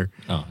 the painter.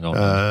 Oh,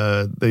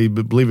 no. They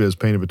believe it was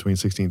painted between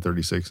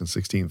 1636 and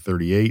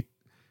 1638.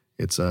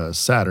 It's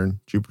Saturn,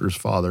 Jupiter's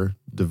father,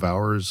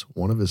 devours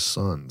one of his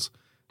sons.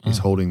 He's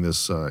holding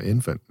this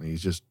infant, and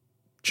he's just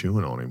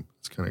chewing on him.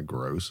 It's kind of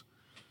gross.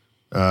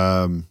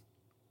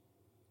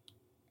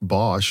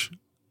 Bosch,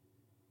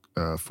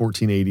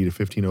 1480 to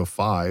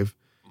 1505,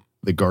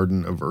 The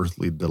Garden of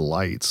Earthly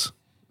Delights.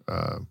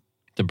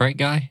 The bright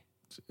guy?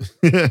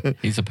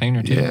 He's a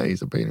painter too. Yeah,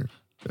 he's a painter.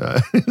 No,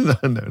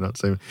 not the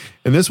same.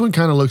 And this one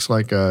kind of looks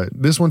like,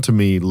 this one to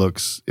me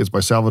it's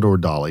by Salvador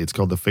Dali. It's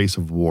called The Face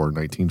of War,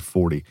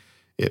 1940.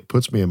 It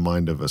puts me in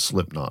mind of a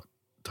Slipknot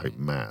type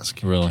mask.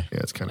 Really? Yeah,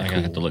 it's kind of I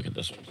cool. have to look at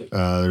this one too.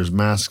 There's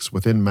masks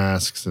within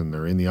masks, and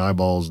they're in the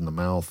eyeballs and the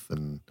mouth,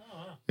 and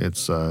it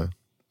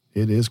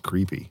is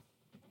creepy.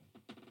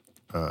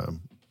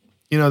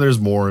 There's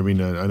more. I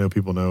mean, I know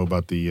people know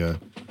about the,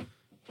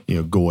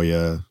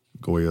 Goya.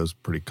 Goya's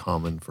pretty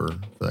common for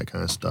that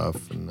kind of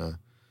stuff, and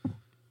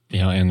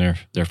and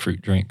their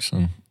fruit drinks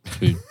and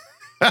food.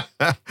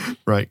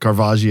 right,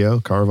 Caravaggio,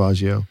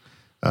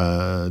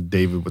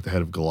 David with the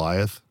head of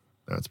Goliath.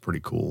 That's pretty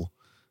cool.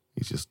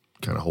 He's just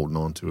kind of holding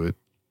on to it.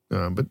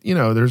 But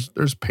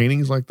there's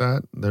paintings like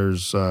that.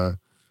 There's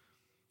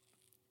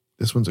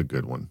this one's a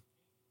good one.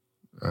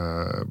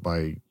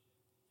 By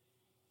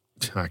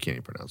I can't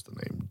even pronounce the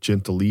name.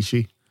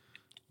 Gentileschi,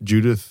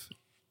 Judith,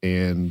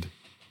 and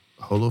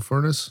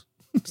Holofernes.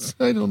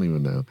 I don't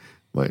even know.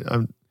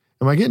 Am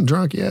I getting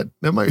drunk yet?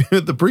 That might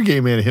the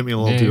pregame man hit me a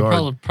little too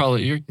hard.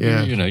 Probably you're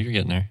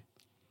getting there.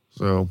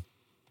 So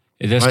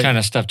This kind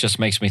of stuff just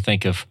makes me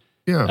think of.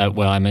 yeah,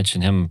 I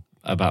mentioned him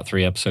about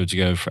 3 episodes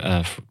ago.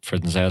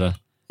 Fredenzetta.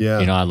 yeah.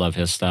 I love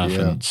his stuff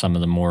Yeah. and some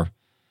of the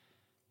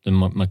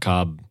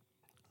macabre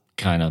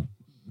kind of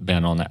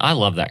bent on that. I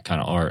love that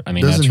kind of art. I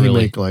mean, Doesn't that's he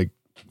really make like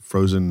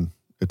frozen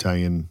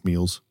Italian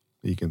meals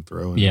that you can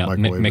throw in the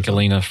microwave?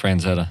 Michelina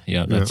Franzetta.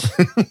 Yeah, that's.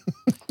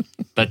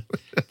 But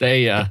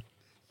they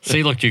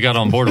see. Look, you got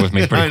on board with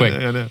me pretty quick.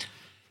 I know.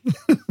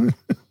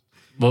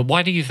 Well,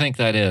 why do you think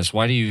that is?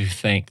 Why do you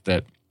think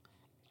that?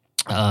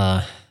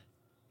 I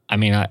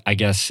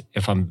guess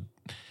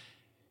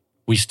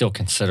we still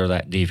consider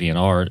that deviant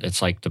art.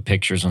 It's like the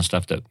pictures and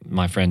stuff that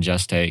my friend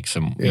Jess takes,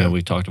 and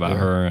we've talked about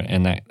her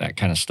and that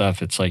kind of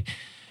stuff. It's like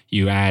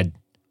you add.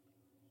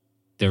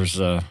 There's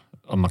a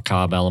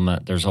macabre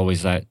element. There's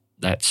always that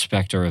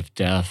specter of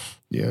death.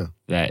 Yeah.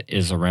 That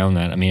is around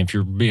that. I mean, if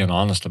you're being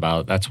honest about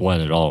it, that's what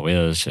it all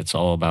is. It's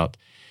all about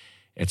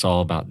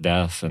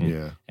death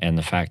and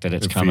the fact that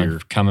it's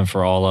coming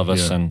for all of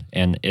us. Yeah.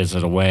 And is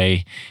it a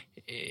way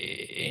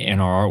in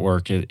our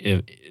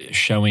artwork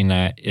showing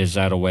that? Is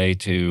that a way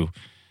to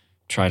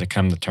try to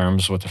come to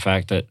terms with the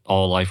fact that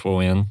all life will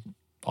end,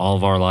 all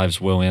of our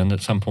lives will end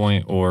at some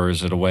point, or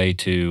is it a way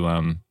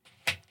to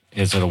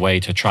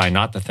try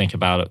not to think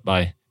about it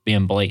by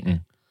being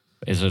blatant?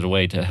 Is it a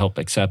way to help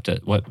accept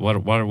it? What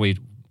are we?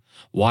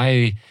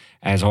 Why,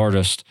 as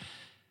artists,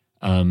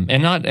 and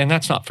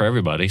that's not for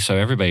everybody. So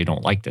everybody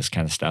don't like this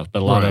kind of stuff,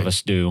 but a lot of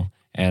us do,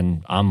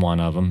 and I'm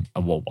one of them.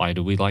 Well, why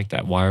do we like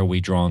that? Why are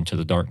we drawn to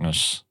the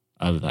darkness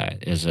of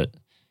that? Is it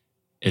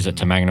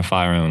to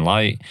magnify our own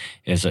light?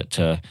 Is it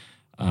to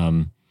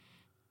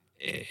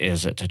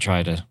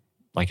try to,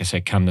 like I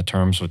said, come to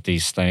terms with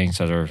these things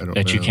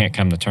that you can't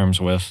come to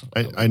terms with?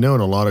 I know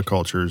in a lot of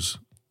cultures,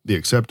 the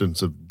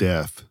acceptance of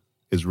death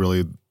is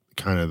really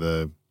kind of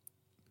the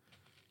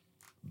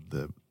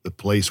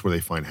place where they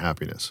find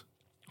happiness,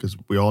 because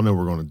we all know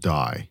we're going to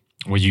die.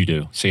 Well, you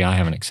do. See, I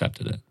haven't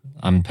accepted it.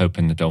 I'm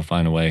hoping that they'll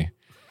find a way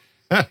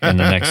in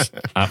the next.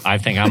 I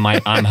think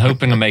I'm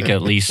hoping to make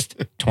at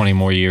least 20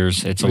 more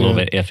years. It's a little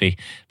bit iffy,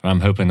 but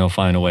I'm hoping they'll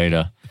find a way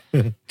to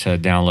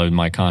download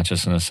my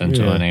consciousness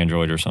into an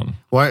Android or something.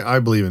 Well, I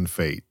believe in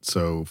fate.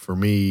 So for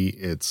me,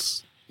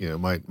 it's,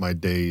 my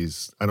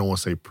days, I don't want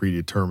to say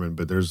predetermined,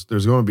 but there's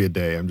going to be a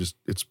day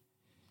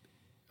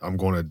I'm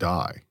going to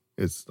die.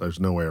 There's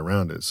no way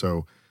around it.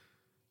 So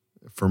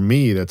for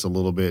me, that's a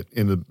little bit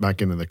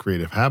back into the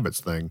creative habits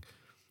thing,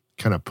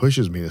 kind of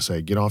pushes me to say,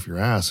 get off your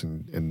ass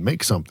and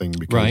make something,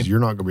 because you're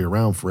not going to be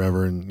around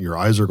forever, and your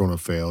eyes are going to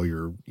fail.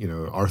 Your,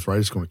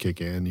 arthritis is going to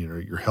kick in.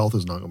 Your health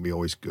is not going to be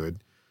always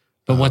good.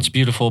 But what's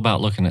beautiful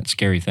about looking at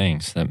scary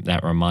things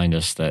that remind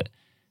us that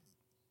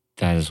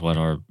is what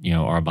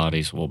our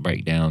bodies will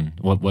break down.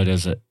 What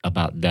is it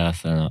about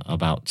death and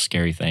about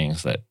scary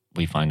things that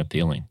we find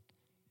appealing?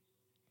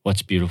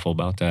 What's beautiful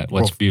about that?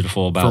 What's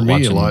beautiful about for me,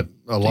 watching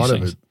a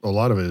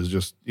lot of it is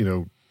just,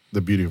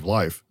 the beauty of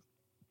life.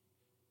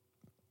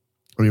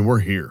 I mean, we're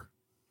here.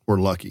 We're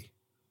lucky.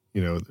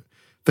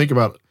 Think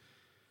about,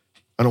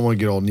 I don't want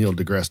to get all Neil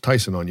deGrasse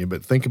Tyson on you,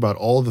 but think about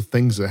all the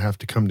things that have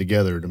to come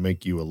together to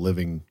make you a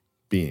living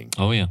being.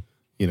 Oh yeah.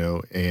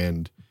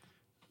 And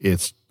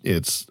it's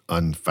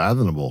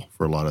unfathomable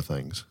for a lot of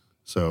things.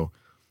 So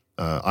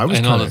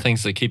and all the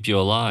things that keep you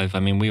alive. I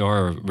mean, we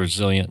are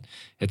resilient.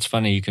 It's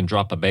funny, you can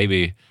drop a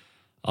baby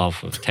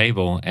off of a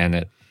table and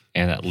it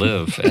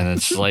live, and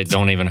it's like,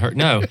 don't even hurt.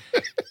 No.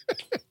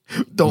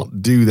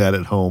 Don't do that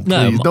at home,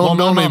 please. No,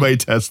 don't anybody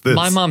test this.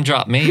 My mom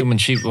dropped me when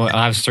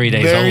I was 3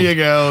 days old. There you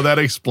go. That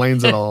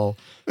explains it all.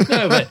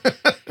 No,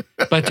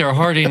 but they're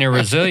hardy and they're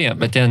resilient.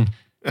 But then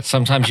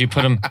sometimes you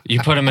put them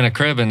in a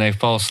crib and they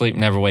fall asleep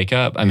and never wake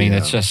up. I mean,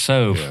 it's just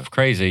so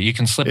crazy. You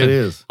can slip it. It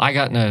is. I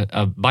got in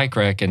a bike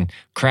wreck and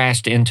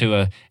crashed into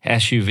a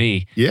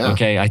SUV. Yeah.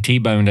 Okay. I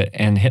T-boned it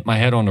and hit my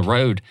head on the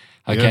road.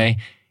 Okay.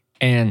 Yeah.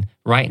 And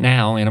right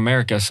now in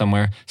America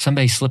somewhere,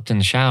 somebody slipped in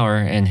the shower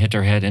and hit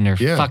their head and they're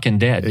fucking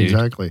dead, dude.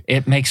 Exactly.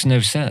 It makes no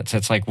sense.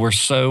 It's like we're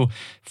so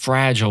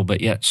fragile,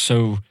 but yet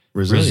so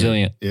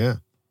resilient. Yeah.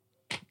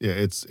 Yeah,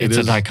 it's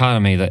a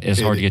dichotomy that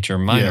is hard to get your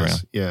mind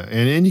around. Yeah,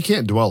 and you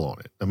can't dwell on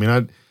it. I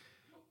mean,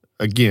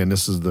 again,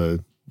 this is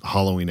the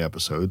Halloween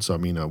episode, so I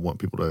mean, I want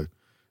people to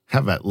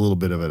have that little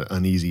bit of an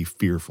uneasy,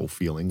 fearful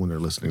feeling when they're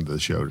listening to the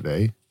show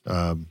today.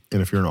 And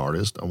if you're an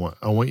artist, I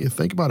want you to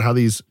think about how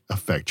these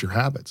affect your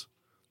habits.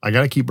 I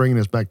got to keep bringing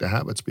this back to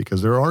habits,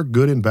 because there are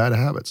good and bad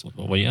habits.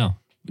 Well, yeah.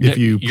 If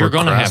you're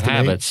going to have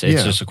habits,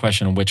 it's just a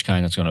question of which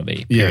kind it's going to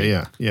be.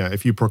 Period. Yeah.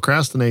 If you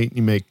procrastinate,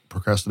 you make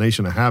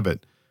procrastination a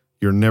habit,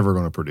 you're never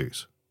going to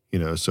produce.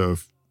 So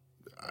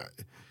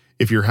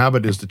if your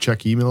habit is to check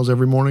emails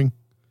every morning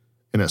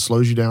and that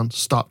slows you down,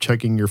 stop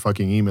checking your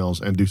fucking emails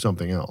and do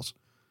something else.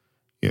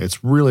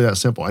 It's really that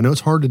simple. I know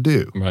it's hard to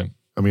do. Right.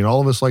 I mean, all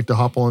of us like to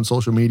hop on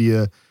social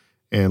media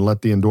and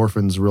let the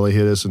endorphins really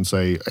hit us and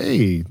say,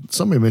 hey,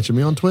 somebody mentioned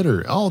me on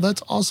Twitter. Oh,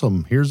 that's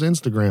awesome. Here's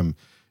Instagram.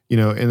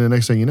 And the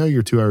next thing you know,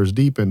 you're 2 hours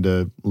deep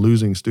into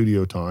losing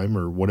studio time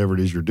or whatever it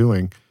is you're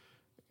doing.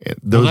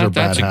 Those are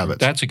bad habits.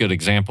 That's a good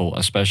example,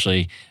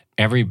 especially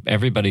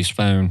everybody's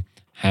phone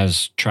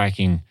has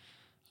tracking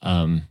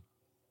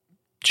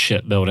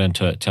shit built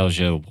into it. Tells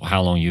you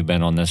how long you've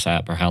been on this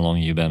app or how long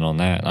you've been on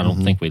that. I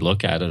don't think we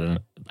look at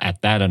it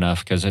at that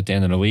enough, because at the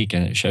end of the week,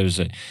 and it shows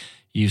that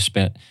you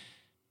spent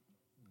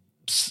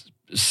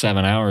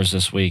 7 hours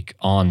this week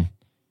on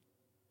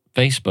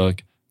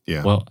Facebook.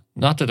 Yeah. Well,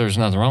 not that there's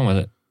nothing wrong with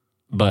it,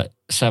 but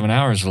 7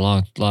 hours is a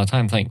lot of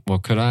time. Think, well,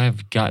 could I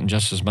have gotten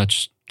just as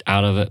much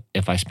out of it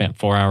if I spent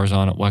 4 hours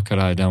on it? What could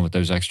I have done with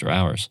those extra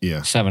hours?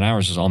 Yeah. 7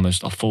 hours is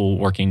almost a full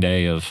working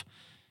day of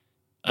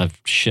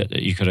shit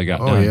that you could have got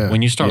done. Yeah.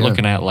 When you start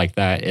looking at it like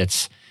that,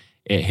 it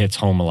hits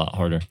home a lot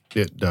harder.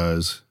 It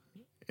does.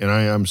 And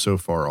I am so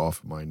far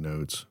off my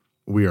notes.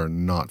 We are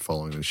not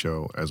following the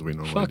show as we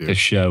normally do. Fuck the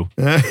show.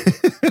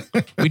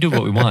 We do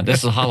what we want.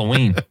 This is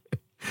Halloween.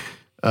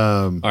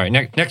 All right,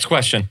 next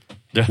question.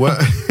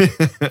 What?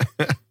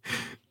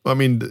 I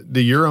mean, do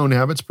your own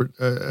habits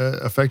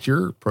affect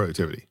your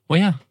productivity? Well,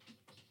 yeah.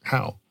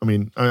 How? I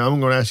mean,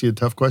 I'm going to ask you a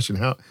tough question.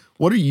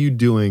 What are you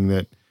doing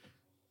that?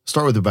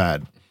 Start with the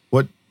bad.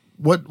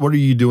 What are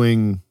you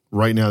doing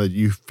right now that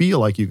you feel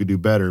like you could do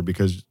better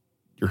because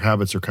your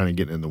habits are kind of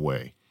getting in the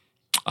way?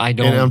 I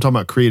don't. And I'm talking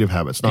about creative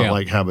habits, not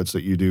like habits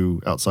that you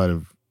do outside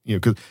of,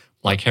 because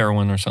like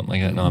heroin or something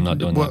like that. No, I'm not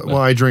doing that. Well,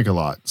 I drink a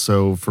lot,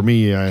 so for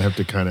me, I have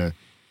to kind of,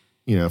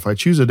 if I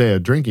choose a day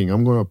of drinking,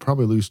 I'm going to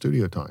probably lose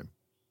studio time,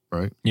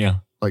 right? Yeah.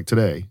 Like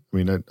today, I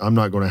mean, I'm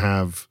not going to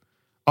have.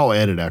 I'll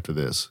edit after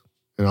this,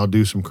 and I'll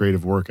do some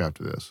creative work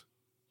after this,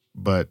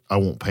 but I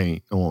won't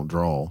paint. I won't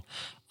draw.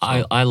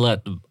 So. I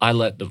let the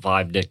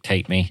vibe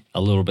dictate me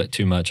a little bit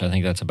too much. I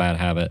think that's a bad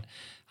habit.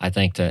 I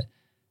think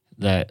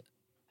that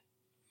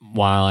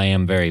while I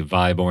am very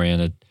vibe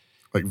oriented,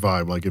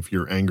 like if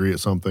you're angry at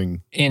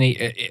something,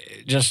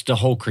 just the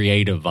whole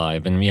creative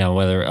vibe, and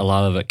whether a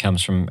lot of it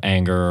comes from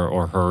anger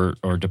or hurt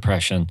or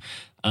depression,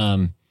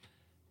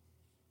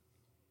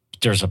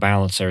 there's a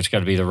balance there. It's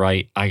got to be the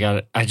right. Maybe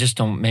I just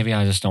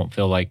don't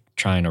feel like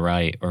trying to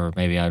write, or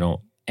maybe I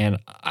don't And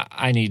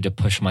I need to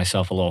push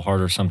myself a little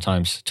harder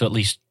sometimes to at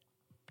least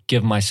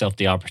give myself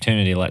the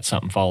opportunity to let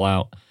something fall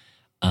out.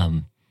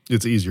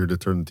 It's easier to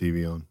turn the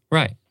TV on.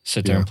 Right.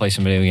 Sit there and play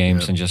some video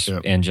games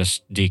Yep. and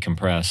just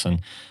decompress.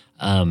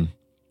 And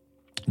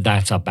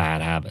that's a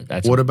bad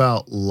habit. What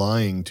about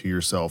lying to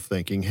yourself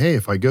thinking, hey,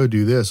 if I go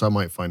do this, I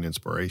might find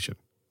inspiration?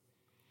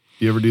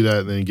 You ever do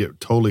that and then get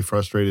totally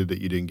frustrated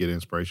that you didn't get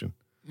inspiration?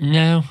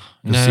 No,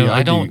 See,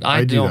 I don't.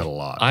 I do that a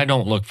lot. I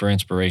don't look for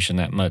inspiration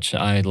that much.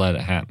 I let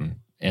it happen.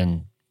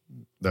 And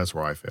that's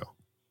where I fail.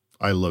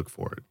 I look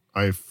for it.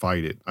 I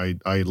fight it.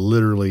 I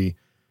literally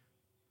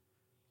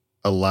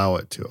allow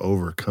it to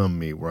overcome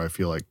me where I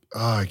feel like,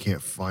 I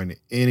can't find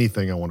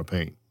anything I want to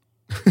paint.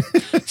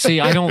 see,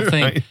 I don't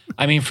think, Right.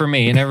 I mean, for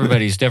me, and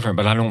everybody's different,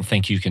 but I don't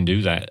think you can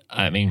do that.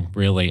 I mean,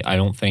 really, I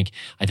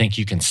think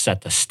you can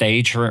set the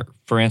stage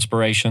for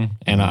inspiration,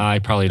 and I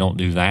probably don't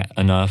do that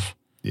enough.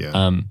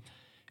 Yeah.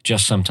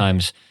 Just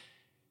sometimes,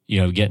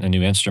 getting a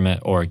new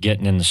instrument or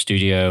getting in the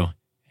studio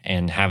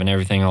and having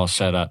everything all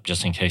set up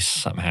just in case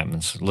something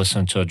happens.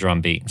 Listen to a drum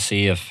beat and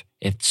see if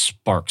it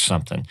sparks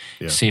something.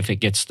 Yeah. See if it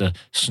gets the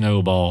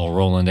snowball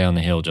rolling down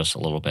the hill just a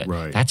little bit.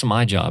 Right. That's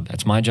my job.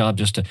 That's my job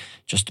just to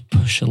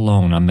push it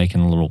along. I'm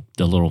making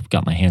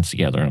got my hands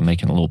together and I'm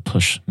making a little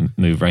push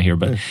move right here.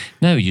 But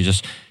no, you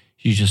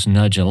just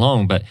nudge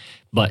along.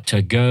 But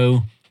to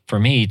go, for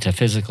me, to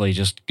physically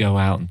just go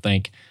out and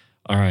think,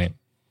 all right,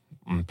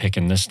 I'm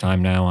picking this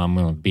time now. I'm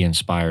going to be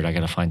inspired. I got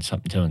to find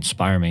something to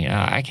inspire me.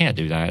 I can't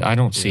do that. I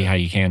don't see how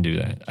you can do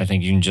that. I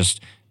think you can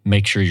just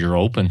make sure you're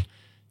open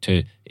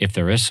to, if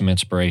there is some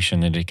inspiration,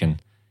 that it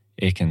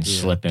can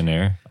slip in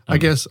there. I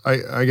guess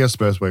the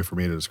best way for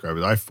me to describe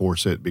it, I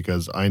force it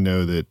because I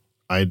know that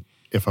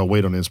if I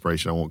wait on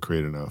inspiration, I won't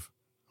create enough.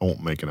 I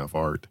won't make enough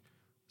art.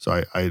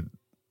 So I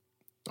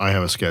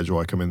have a schedule.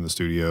 I come in the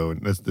studio,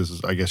 and this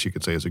is, I guess you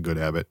could say, it's a good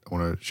habit. I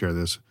want to share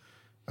this.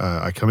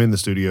 I come in the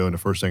studio, and the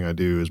first thing I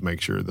do is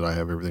make sure that I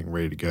have everything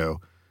ready to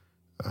go.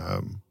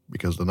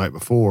 Because the night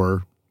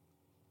before,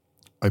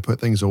 I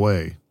put things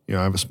away.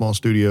 I have a small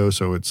studio,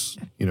 so it's,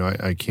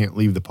 I can't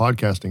leave the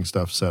podcasting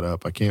stuff set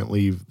up. I can't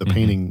leave the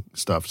painting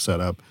stuff set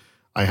up.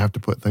 I have to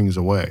put things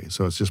away.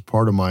 So it's just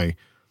part of my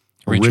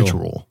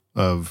ritual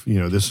of,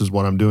 this is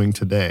what I'm doing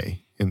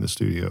today in the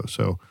studio.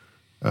 So,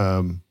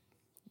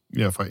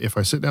 if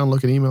I sit down and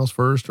look at emails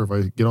first, or if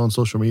I get on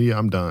social media,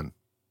 I'm done.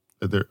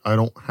 I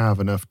don't have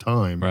enough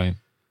time, Right.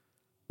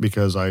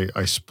 Because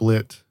I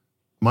split.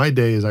 My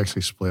day is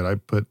actually split. I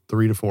put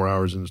 3 to 4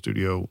 hours in the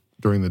studio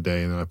during the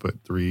day, and then I put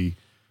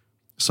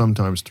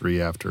sometimes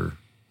three after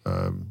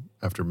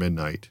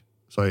midnight.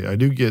 So I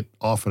do get,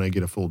 often I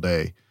get a full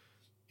day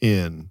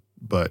in,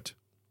 but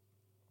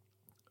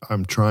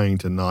I'm trying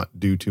to not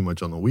do too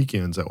much on the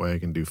weekends. That way I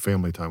can do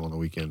family time on the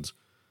weekends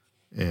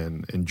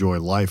and enjoy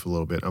life a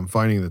little bit. I'm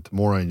finding that the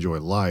more I enjoy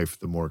life,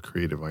 the more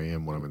creative I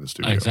am when I'm in the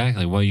studio.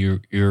 Exactly. Well,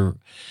 you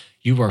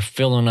are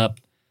filling up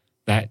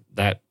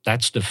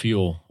that's the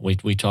fuel.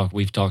 We've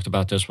talked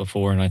about this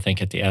before, and I think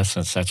at the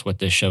essence, that's what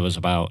this show is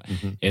about.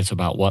 Mm-hmm. It's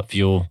about what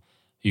fuel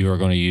you are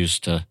going to use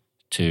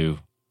to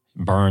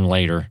burn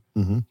later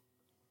Mm-hmm.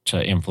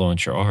 to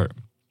influence your art.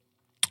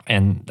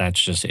 And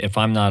that's just, if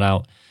I'm not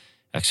out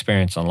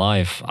experiencing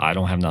life, I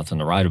don't have nothing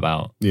to write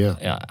about.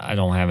 Yeah. I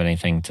don't have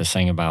anything to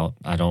sing about.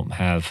 I don't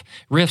have,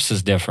 riffs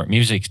is different.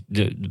 Music,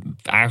 the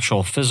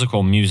actual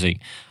physical music,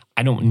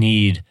 I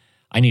need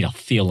a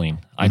feeling.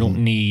 I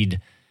don't need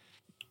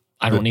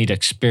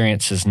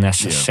experiences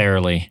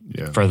necessarily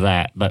for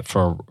that, but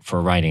for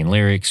writing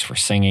lyrics, for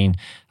singing,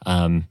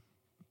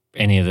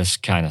 any of this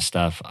kind of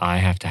stuff,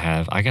 I got to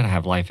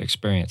have life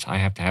experience. I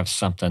have to have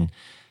something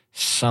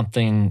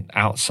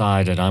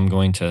outside that I'm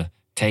going to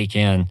take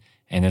in,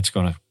 and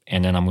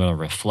then I'm going to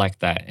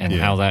reflect that, and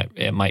how that,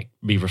 it might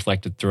be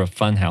reflected through a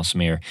funhouse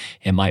mirror.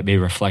 It might be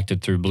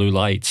reflected through blue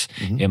lights.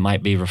 Mm-hmm. It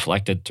might be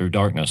reflected through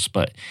darkness,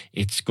 but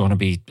it's going to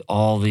be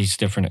all these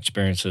different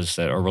experiences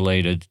that are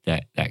related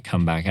that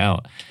come back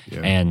out. Yeah.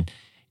 And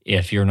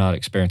if you're not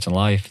experiencing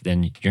life,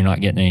 then you're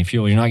not getting any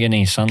fuel. You're not getting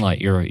any sunlight.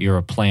 You're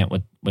a plant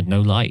with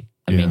no light.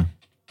 I mean,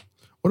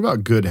 what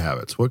about good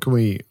habits? What can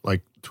we,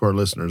 like, to our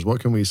listeners,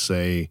 what can we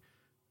say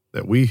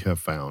that we have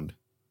found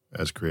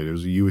as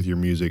creatives? You with your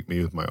music,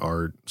 me with my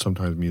art,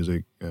 sometimes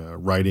music,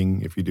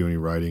 writing, if you do any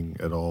writing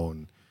at all,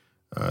 and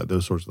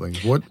those sorts of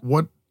things.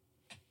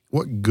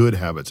 What good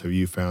habits have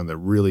you found that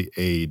really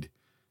aid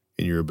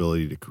in your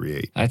ability to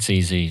create? That's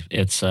easy.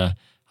 It's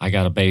I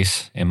got a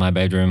bass in my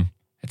bedroom.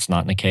 It's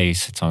not in a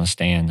case. It's on a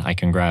stand. I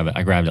can grab it.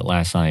 I grabbed it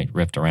last night,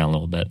 riffed around a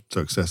little bit.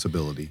 So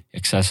accessibility,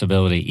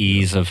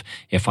 ease of,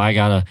 if I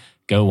got to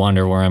go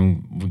wonder where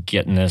I'm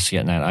getting that,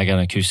 I got an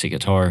acoustic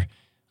guitar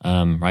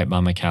right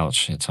by my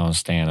couch. It's on a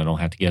stand. I don't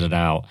have to get it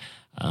out.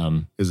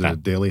 Is it a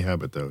daily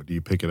habit, though? Do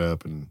you pick it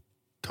up and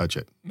touch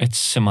it? It's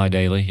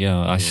semi-daily.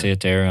 I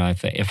sit there, and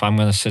if I'm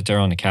going to sit there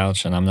on the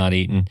couch and I'm not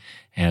eating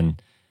and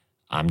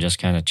I'm just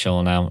kind of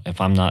chilling out, if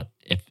I'm going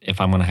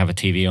to have a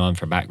TV on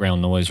for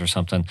background noise or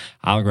something,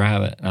 I'll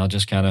grab it and I'll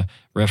just kind of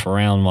riff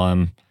around while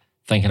I'm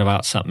thinking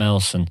about something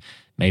else, and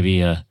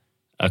maybe a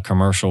a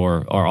commercial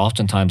or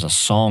oftentimes a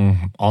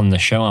song on the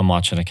show I'm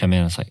watching to come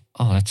in. It's like,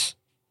 oh,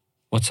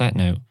 what's that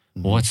note?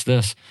 Well, what's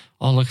this?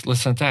 Oh, look,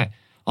 listen to that.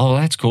 Oh,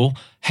 that's cool.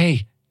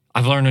 Hey,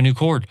 I've learned a new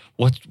chord.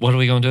 What are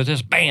we going to do with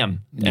this?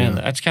 Bam. Yeah. And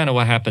that's kind of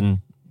what happened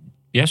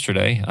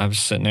yesterday. I was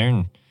sitting there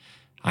and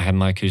I had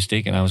my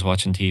acoustic and I was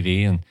watching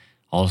TV, and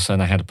all of a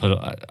sudden I had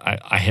to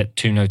I hit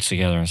 2 notes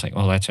together. And it's like,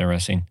 oh, that's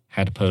interesting.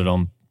 Had to put it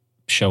on,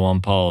 show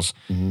on pause.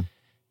 Mm-hmm.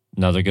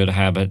 Another good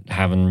habit,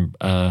 having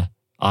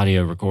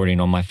audio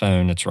recording on my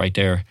phone. It's right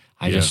there.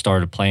 I just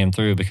started playing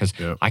through because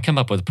I come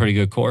up with a pretty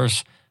good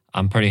chorus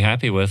I'm pretty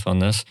happy with on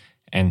this.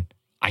 And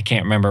I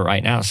can't remember it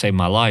right now to save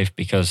my life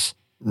because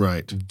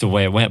the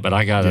way it went, but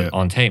I got it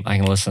on tape. I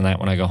can listen to that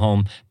when I go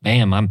home.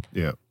 Bam,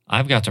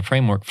 I've got the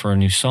framework for a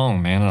new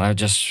song, man.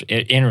 And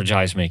it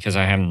energized me because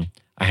I hadn't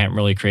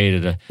really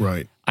created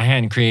I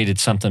hadn't created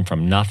something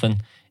from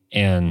nothing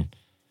in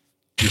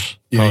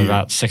probably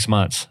about 6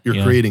 months.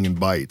 You're creating in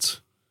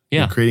bites.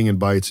 Yeah. You're creating in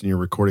bites and you're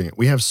recording it.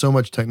 We have so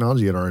much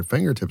technology at our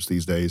fingertips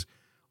these days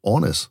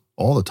on us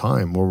all the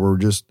time where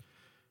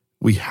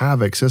we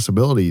have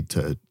accessibility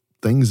to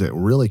things that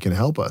really can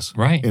help us.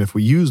 Right. And if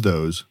we use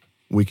those,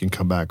 we can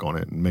come back on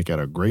it and make it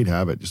a great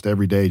habit. Just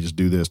every day, just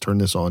do this, turn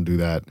this on, do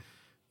that,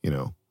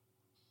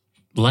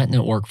 Letting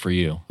it work for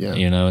you. Yeah.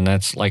 And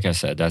that's, like I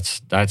said,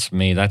 that's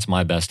me. That's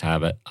my best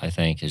habit, I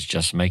think, is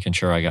just making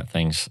sure I got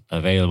things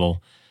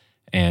available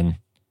and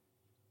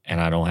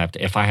I don't have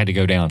to, if I had to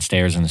go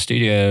downstairs in the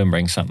studio and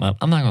bring something up,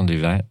 I'm not going to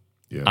do that.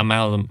 Yeah. I'm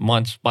out of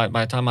the, by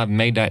the time I've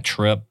made that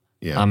trip,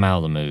 I'm out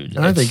of the mood.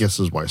 And I think this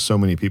is why so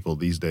many people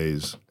these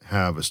days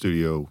have a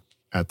studio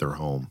at their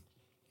home,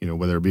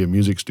 whether it be a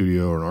music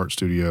studio or an art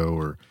studio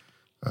or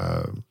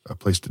a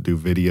place to do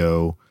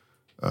video,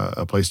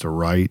 a place to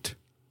write,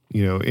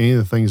 any of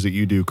the things that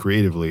you do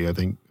creatively. I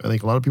think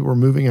a lot of people are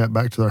moving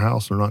back to their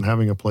house. They're not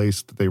having a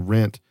place that they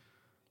rent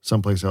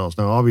someplace else.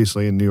 Now,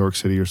 obviously in New York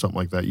City or something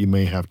like that, you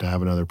may have to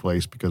have another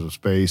place because of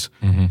space.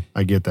 Mm-hmm.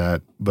 I get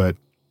that. But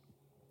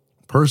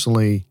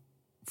personally,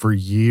 for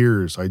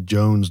years, I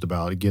jonesed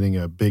about getting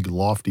a big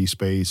lofty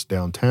space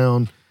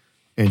downtown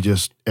and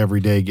just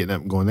every day getting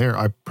up and going there.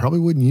 I probably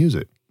wouldn't use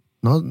it.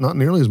 Not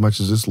nearly as much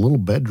as this little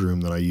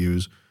bedroom that I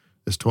use,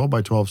 this 12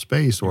 by 12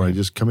 space where I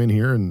just come in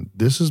here and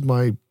this is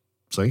my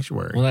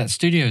sanctuary. Well, that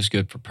studio is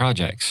good for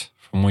projects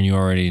from when you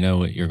already know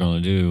what you're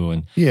going to do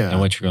and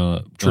what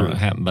you're going to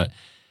happen. But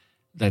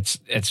it's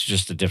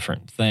just a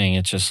different thing.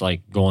 It's just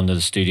like going to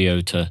the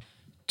studio to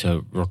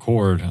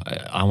record.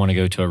 I want to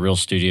go to a real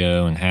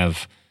studio and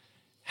have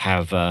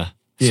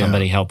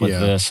somebody help with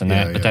this and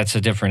that. But that's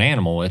a different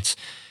animal.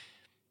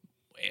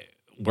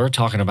 We're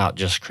talking about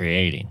just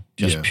creating,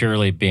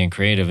 purely being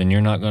creative. And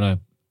you're not going to,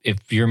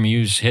 if your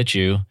muse hits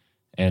you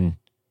and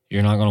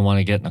you're not going to want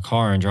to get in the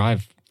car and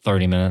drive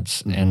 30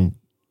 minutes and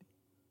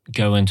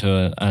go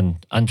into an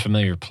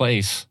unfamiliar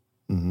place,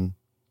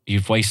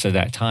 you've wasted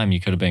that time. You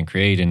could have been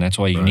creating. That's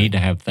why you need to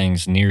have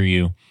things near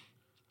you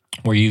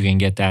where you can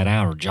get that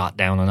out or jot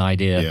down an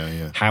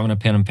idea. Having a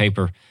pen and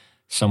paper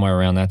somewhere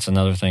around, that's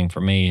another thing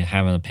for me,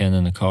 having a pen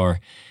in the car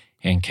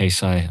in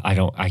case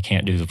I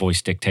can't do the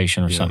voice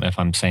dictation or something. If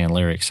I'm saying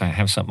lyrics, I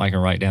have something I can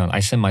write down.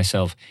 I send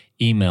myself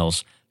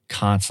emails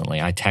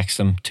constantly. I text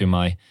them to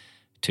my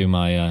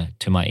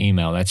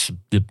email. That's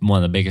one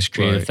of the biggest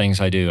creative things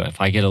I do. If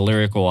I get a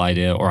lyrical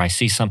idea or I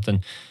see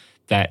something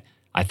that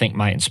I think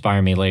might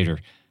inspire me later,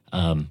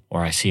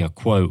 or I see a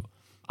quote,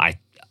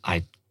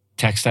 I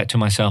text that to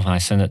myself and I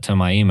send it to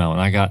my email.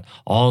 And I got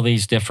all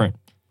these different,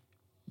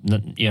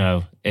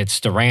 it's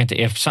the rant.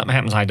 If something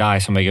happens, I die,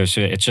 somebody goes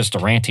through it. It's just the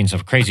rantings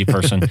of a crazy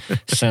person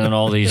sending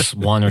all these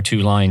 1 or 2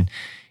 line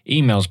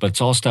emails, but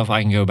it's all stuff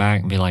I can go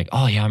back and be like,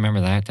 oh yeah, I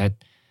remember that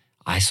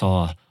I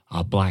saw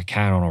a black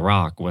cat on a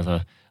rock with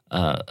it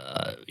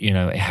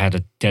had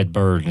a dead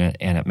bird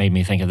and it made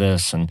me think of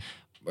this and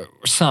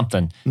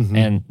something.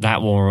 And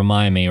that will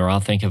remind me, or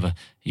I'll think of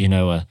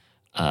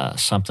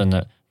something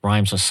that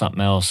rhymes with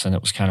something else and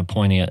it was kind of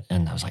poignant.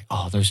 And I was like,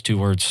 oh, those 2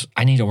 words,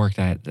 I need to work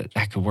that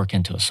could work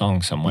into a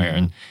song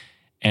somewhere.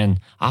 And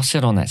I'll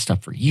sit on that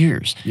stuff for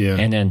years. Yeah.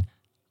 And then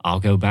I'll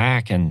go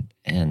back and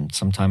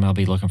sometime I'll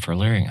be looking for a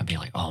lyric. I'll be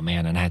like, oh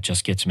man, and that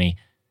gets me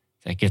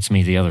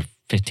the other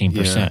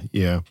 15%.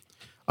 Yeah.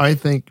 I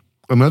think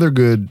another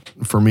good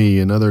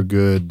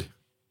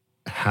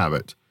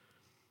habit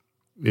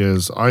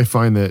is I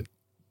find that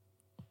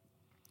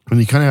when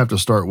you kind of have to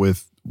start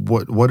with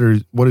what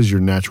is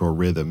your natural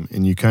rhythm,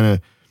 and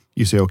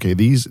you say, okay,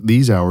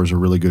 these hours are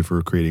really good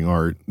for creating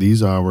art.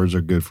 These hours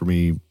are good for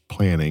me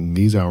planning.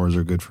 These hours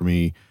are good for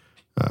me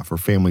for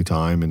family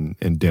time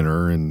and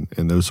dinner and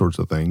those sorts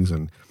of things.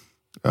 And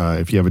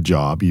if you have a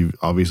job, you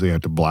obviously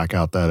have to black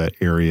out that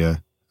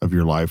area of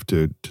your life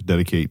to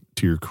dedicate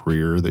to your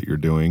career that you're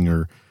doing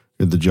or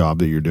the job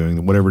that you're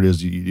doing, whatever it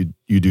is you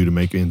do to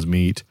make ends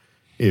meet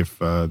if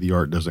the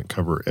art doesn't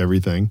cover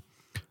everything.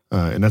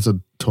 And that's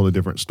a totally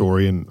different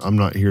story. And I'm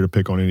not here to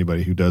pick on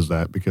anybody who does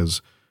that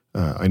because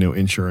I know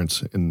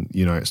insurance in the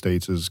United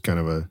States is kind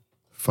of a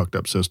fucked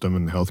up system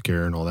and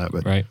healthcare and all that,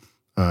 but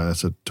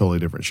that's a totally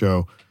different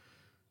show.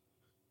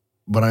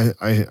 But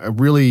I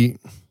really,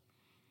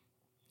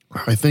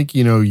 I think,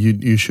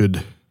 you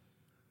should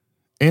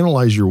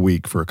analyze your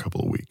week for a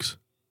couple of weeks.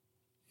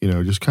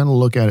 Just kind of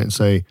look at it and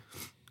say,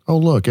 oh,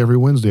 look, every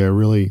Wednesday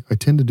I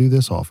tend to do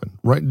this often,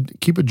 right?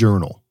 Keep a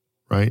journal,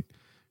 right?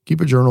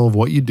 Keep a journal of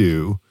what you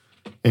do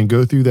and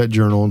go through that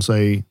journal and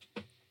say,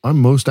 I'm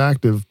most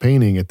active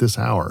painting at this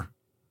hour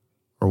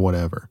or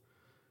whatever.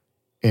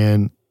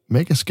 And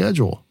make a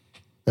schedule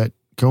that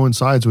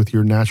coincides with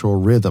your natural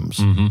rhythms.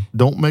 Mm-hmm.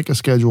 Don't make a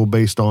schedule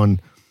based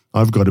on,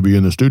 I've got to be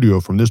in the studio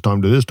from this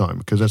time to this time,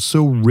 because that's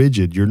so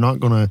rigid.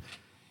 I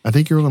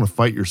think you're going to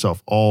fight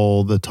yourself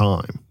all the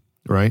time,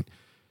 right?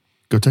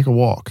 Go take a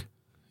walk.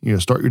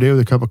 Start your day with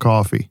a cup of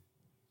coffee.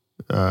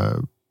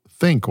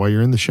 Think while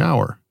you're in the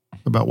shower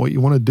about what you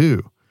want to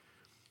do.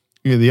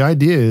 The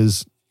idea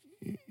is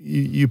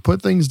you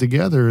put things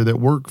together that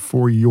work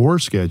for your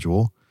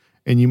schedule,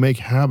 and you make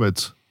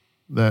habits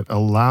that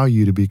allow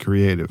you to be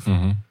creative.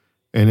 Mm-hmm.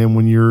 And then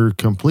when you're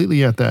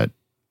completely at that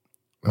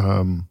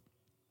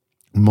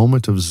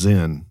moment of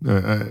zen,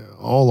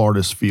 all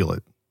artists feel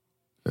it.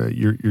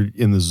 You're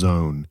in the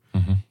zone.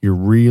 Mm-hmm. You're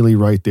really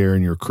right there,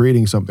 and you're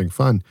creating something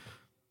fun.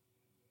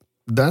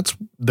 That's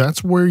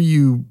where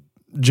you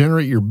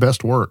generate your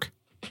best work.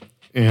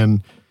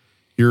 And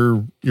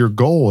your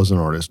goal as an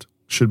artist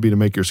should be to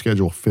make your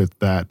schedule fit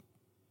that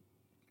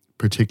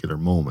particular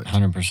moment.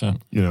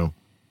 100%.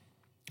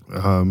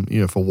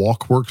 If a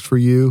walk works for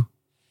you,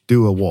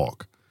 do a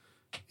walk.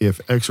 If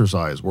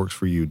exercise works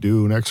for you,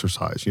 do an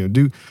exercise.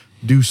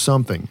 Do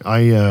something.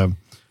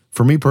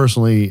 For me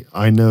personally,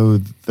 I know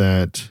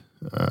that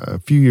a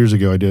few years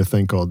ago I did a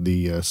thing called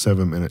the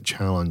 7-minute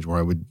challenge,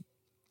 where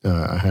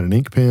I had an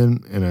ink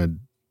pen and a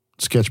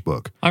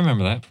sketchbook. I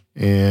remember that.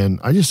 And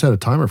I just set a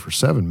timer for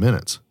 7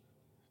 minutes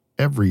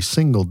every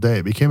single day.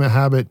 It became a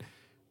habit.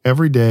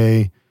 Every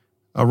day,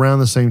 around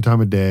the same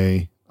time of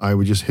day, I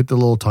would just hit the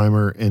little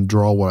timer and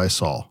draw what I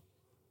saw.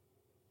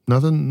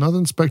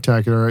 Nothing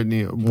spectacular.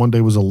 Right? One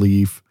day was a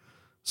leaf.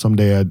 One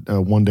day I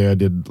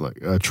did like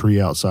a tree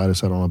outside. I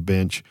sat on a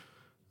bench.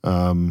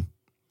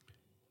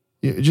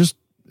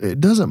 It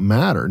doesn't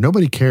matter.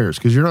 Nobody cares,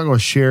 because you're not going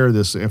to share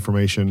this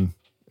information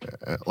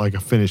like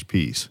a finished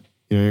piece.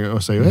 You're going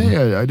to say,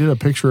 hey, I did a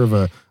picture of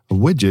a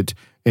widget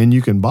and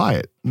you can buy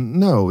it.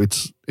 No,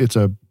 it's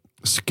a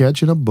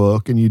sketch in a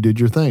book and you did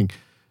your thing.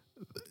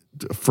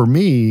 For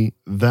me,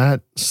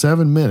 that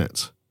 7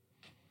 minutes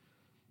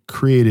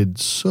created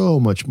so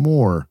much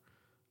more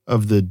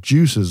of the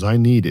juices I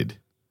needed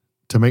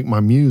to make my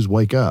muse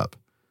wake up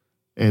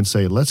and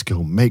say, let's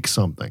go make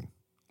something.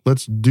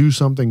 Let's do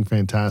something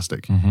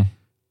fantastic. Mm-hmm.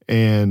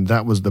 And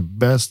that was the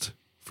best.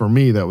 For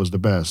me, that was the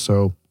best.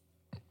 So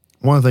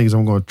one of the things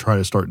I'm going to try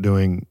to start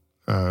doing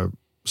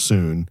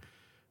soon,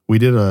 we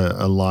did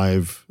a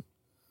live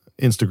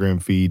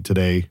Instagram feed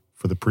today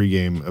for the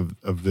pregame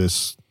of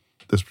this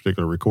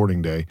particular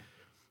recording day.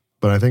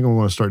 But I think I'm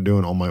going to start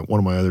doing on one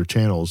of my other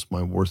channels,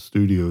 my Worth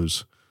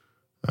Studios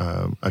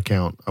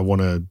account. I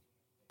want to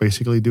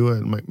basically do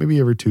it maybe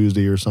every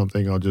Tuesday or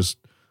something.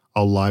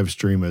 I'll live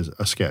stream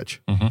a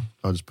sketch. Mm-hmm.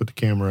 I'll just put the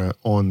camera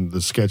on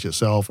the sketch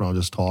itself, and I'll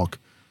just talk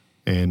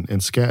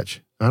and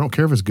sketch. I don't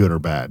care if it's good or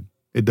bad.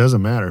 It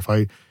doesn't matter. If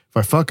I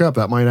fuck up,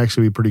 that might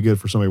actually be pretty good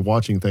for somebody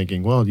watching,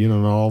 thinking, well,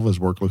 not all of his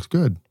work looks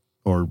good,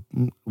 or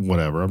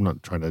whatever. I'm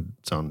not trying to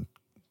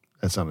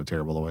that sounded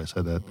terrible the way I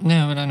said that.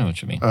 No, but I know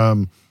what you mean.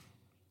 And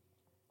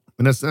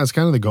that's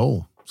kind of the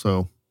goal.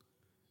 So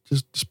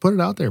just put it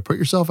out there. Put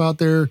yourself out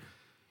there.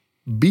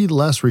 Be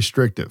less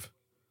restrictive.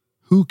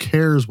 Who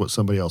cares what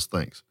somebody else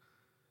thinks?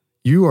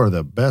 You are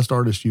the best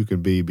artist you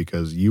can be,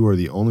 because you are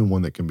the only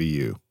one that can be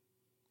you.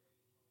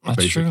 That's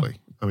basically. true.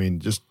 I mean,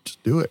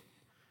 just do it.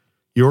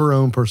 Your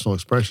own personal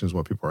expression is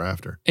what people are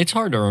after. It's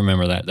hard to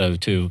remember that, though,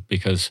 too,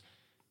 because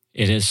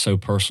it is so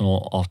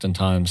personal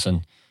oftentimes,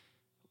 and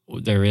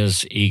there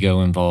is ego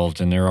involved,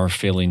 and there are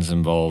feelings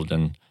involved,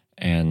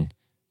 and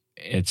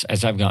it's,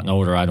 as I've gotten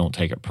older, I don't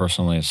take it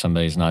personally if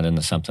somebody's not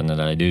into something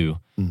that I do.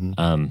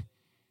 Mm-hmm.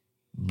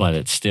 But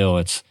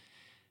it's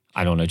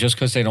I don't know, just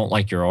because they don't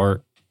like your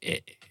art,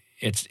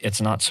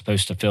 it's not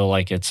supposed to feel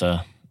like it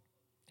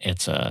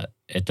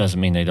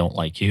doesn't mean they don't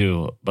like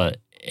you,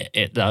 but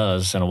it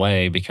does in a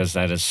way, because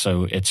it's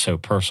so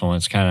personal.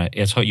 It's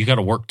you got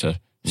to work to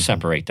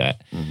separate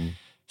that. Mm-hmm.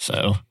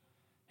 So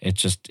I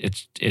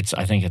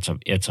think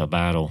it's a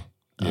battle.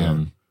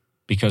 Yeah.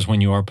 Because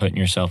when you are putting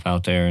yourself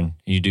out there and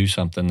you do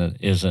something that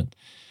isn't,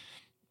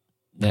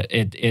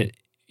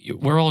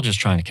 we're all just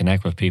trying to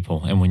connect with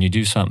people. And when you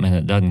do something and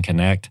it doesn't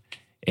connect,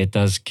 it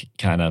does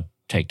kind of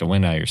take the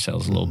wind out of your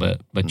sails a little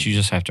bit. But you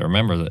just have to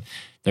remember that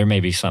there may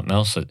be something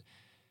else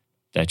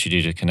that you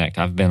do to connect.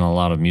 I've been in a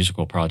lot of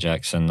musical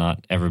projects, and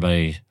not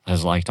everybody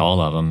has liked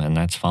all of them, and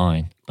that's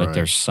fine. But Right.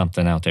 there's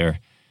something out there.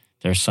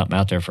 There's something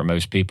out there for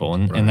most people,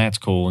 and that's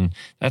cool. And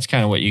that's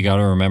kind of what you got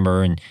to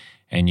remember,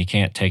 and you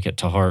can't take it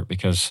to heart,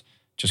 because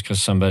just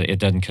because it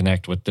doesn't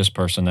connect with this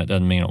person, that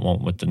doesn't mean it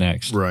won't with the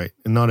next. Right.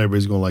 And not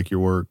everybody's going to like your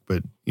work,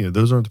 but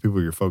those aren't the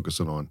people you're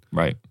focusing on.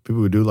 Right.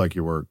 People who do like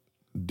your work,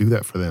 do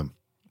that for them.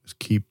 Just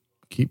keep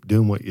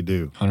doing what you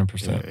do.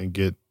 100%. And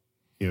get,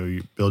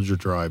 you build your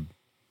tribe.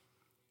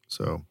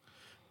 So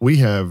we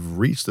have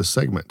reached the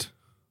segment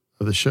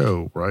of the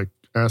show where I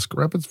ask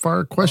rapid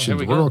fire questions.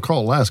 we We're go. gonna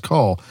call it last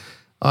call.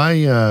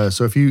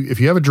 So if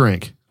you have a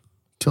drink,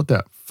 tilt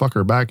that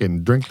fucker back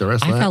and drink the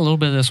rest I of that. got a little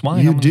bit of this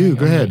wine. You I'm do. gonna-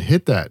 Go ahead.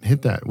 Hit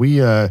that. We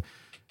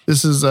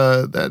this is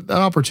that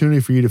opportunity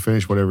for you to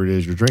finish whatever it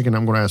is you're drinking.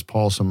 I'm going to ask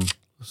Paul some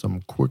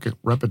quick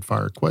rapid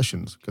fire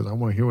questions because I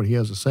want to hear what he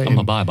has to say. I'm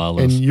a buy And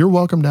list. you're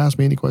welcome to ask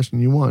me any question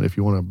you want. If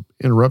you want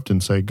to interrupt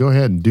and say, go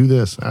ahead and do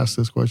this, ask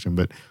this question.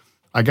 But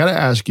I got to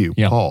ask you,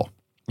 Yep. Paul,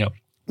 Yep.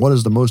 what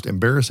is the most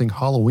embarrassing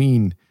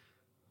Halloween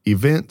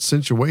event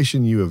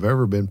situation you have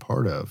ever been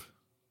part of?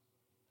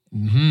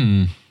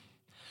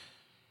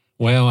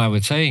 Well, I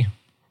would say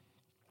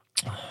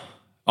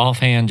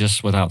offhand,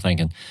 just without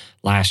thinking,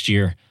 last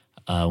year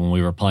when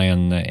we were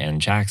playing in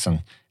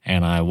Jackson,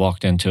 and I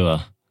walked into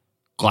a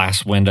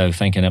glass window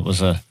thinking it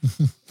was an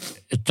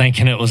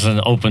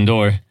open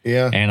door,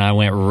 Yeah. and I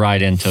went right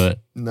into it.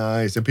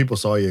 Nice. And people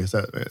saw you. Is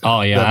that,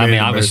 Oh yeah, that I made mean,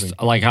 it I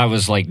embarrassing.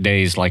 was like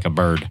dazed like a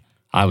bird.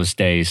 I was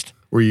dazed.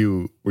 Were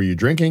you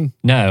drinking?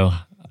 No,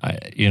 I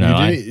You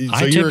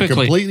so you're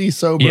completely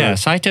sober.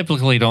 Yes, I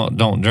typically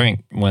don't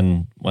drink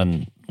when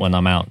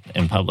I'm out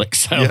in public.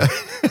 So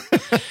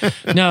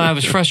no, I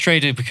was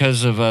frustrated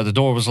because of the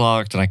door was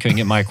locked and I couldn't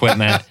get my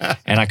equipment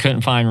and I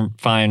couldn't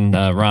find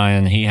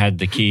Ryan. He had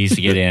the keys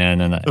to get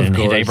in and they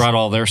course. brought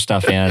all their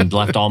stuff in,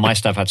 left all my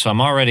stuff out. So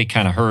I'm already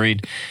kind of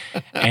hurried.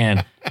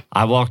 And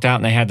I walked out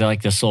and they had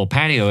like this little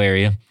patio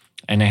area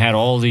and they had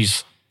all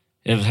these.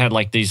 It had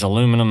like these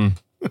aluminum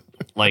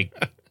like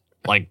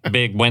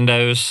big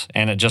windows,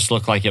 and it just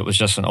looked like it was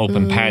just an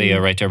open patio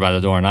right there by the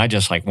door. And I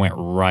just like went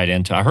right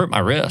into it. I hurt my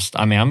wrist.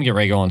 I mean, I'm getting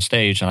ready to go on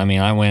stage, and I mean,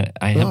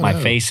 I hit my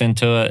face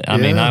into it. I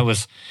mean, I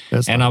was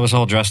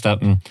all dressed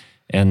up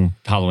in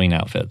Halloween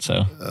outfit.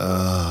 So,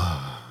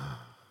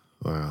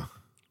 Wow.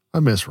 I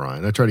miss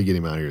Ryan. I tried to get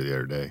him out here the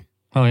other day.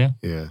 oh yeah,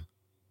 Yeah.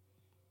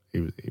 He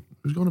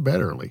was going to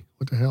bed early.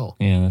 What the hell?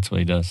 yeah, that's what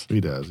he does. He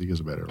does. He goes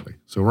to bed early.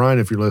 So, Ryan,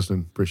 if you're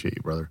listening, appreciate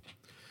you, brother.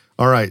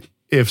 All right.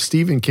 If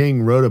Stephen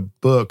King wrote a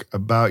book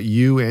about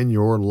you and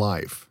your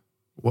life,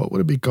 what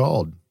would it be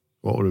called?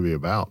 What would it be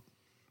about?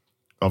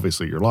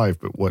 Obviously your life,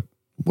 but what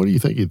do you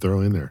think he'd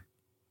throw in there?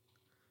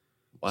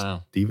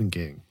 Wow, Stephen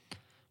King.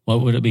 what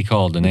would it be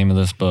called? The name of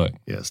this book?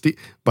 Yeah.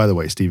 By the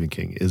way, Stephen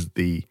King is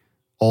the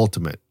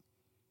ultimate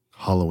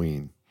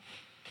Halloween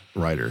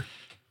writer.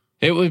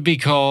 It would be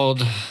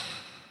called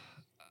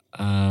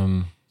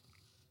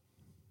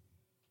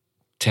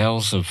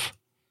Tales of.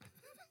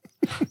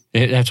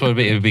 That's what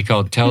it would be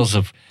called. Tales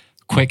of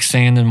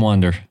Quicksand and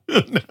Wonder.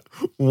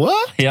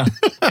 What? Yeah,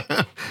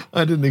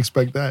 I didn't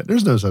expect that.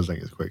 There's no such thing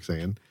as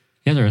quicksand.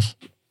 yeah, there is.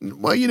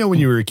 Well, you know, when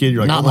you were a kid,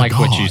 you're like, Not oh my like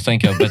God. what you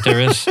think of, but there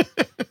is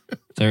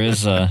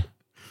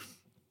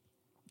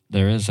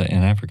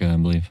in Africa, I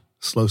believe.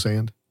 Slow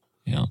sand,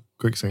 Yeah,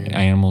 quicksand.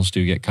 animals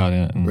do get caught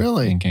in it and,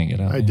 Really? and can't get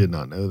out. I did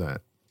not know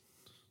that.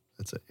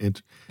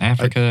 That's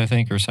Africa, I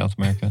think, or South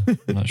America.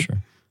 I'm not sure.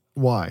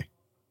 Why?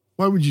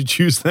 Why would you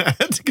choose that?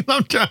 'Cause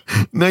I'm trying.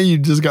 Now you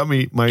just got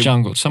me.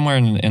 Jungle, somewhere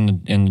in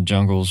the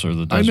jungles or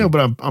the desert. I know,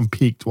 but I'm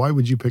peaked. Why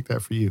would you pick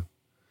that for you?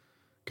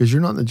 Because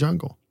you're not in the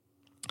jungle.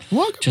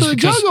 Welcome Just to the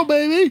because- jungle,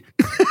 baby.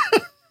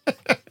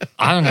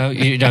 I don't know.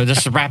 You know,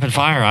 this is rapid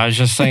fire. I was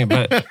just saying,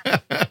 but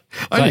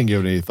I didn't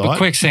give it any But thought.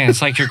 quicksand,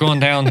 it's like you're going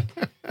down.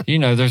 You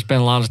know, there's been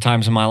a lot of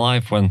times in my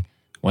life when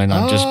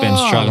I've just been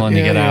struggling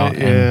to get out.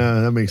 And Yeah,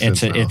 that makes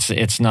sense.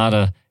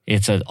 now.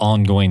 it's an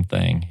ongoing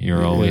thing.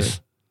 You're Yeah. always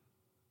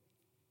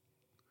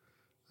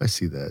I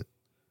see that.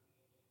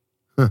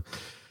 Huh.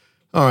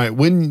 All right.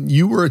 When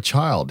you were a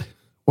child,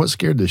 what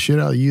scared the shit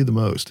out of you the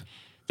most?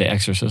 The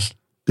Exorcist.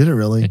 Did it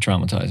really? It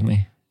traumatized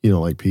me. You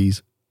don't like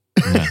peas?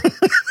 No.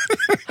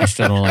 I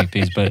still don't like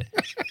peas, but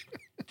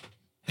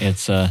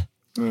it's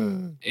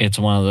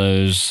one of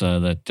those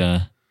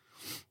that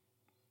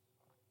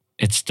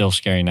it's still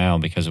scary now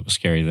because it was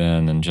scary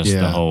then, and just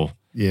Yeah. the whole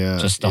Yeah.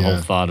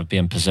 thought of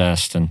being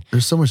possessed and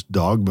There's so much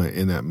dogma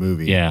in that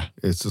movie. yeah.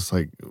 It's just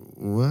like,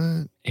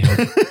 what?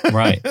 Yeah,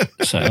 right.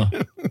 So,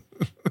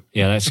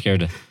 yeah, that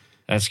scared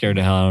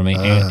the hell out of me,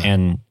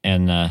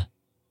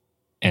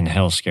 and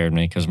hell scared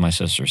me because my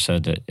sister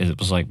said that it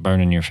was like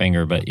burning your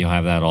finger, but you'll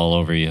have that all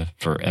over you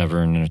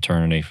forever and an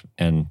eternity,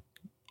 and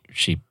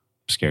she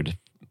scared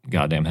the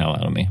goddamn hell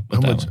out of me.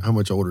 With that one. How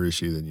much older is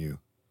she than you?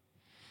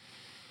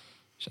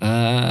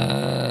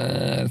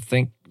 I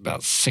think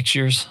about 6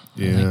 years. I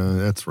think. Yeah,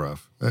 that's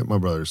rough. My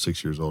brother's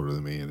 6 years older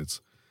than me, and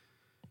it's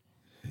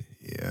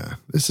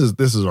this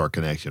is our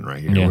connection right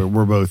here. Yeah.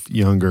 We're both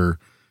younger,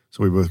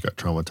 so we both got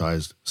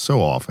traumatized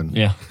so often.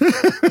 Yeah.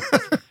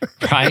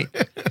 Right.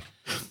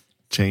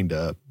 Chained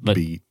up, But-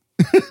 beat.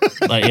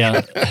 But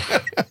yeah,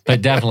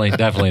 but definitely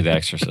The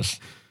Exorcist.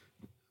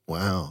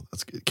 Wow,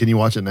 that's good. Can you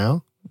watch it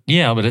now?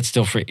 Yeah, but it's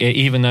still free.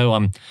 Even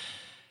though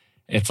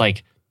it's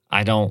like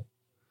I don't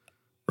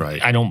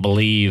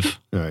believe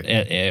Right.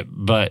 it,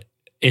 but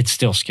it's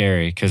still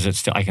scary because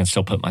I can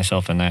still put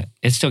myself in that.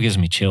 It still gives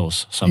me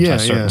chills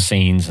sometimes, certain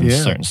scenes and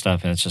certain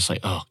stuff, and it's just like,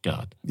 oh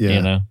God, Yeah.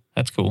 you know,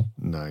 that's cool.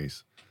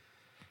 Nice.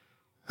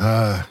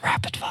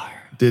 Rapid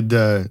fire. Did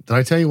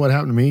I tell you what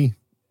happened to me?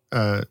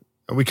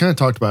 We kind of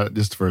talked about it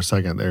just for a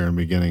second there in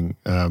the beginning.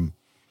 I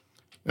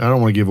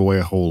don't want to give away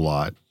a whole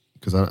lot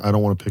because I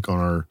don't want to pick on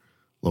our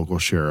local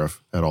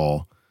sheriff at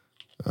all.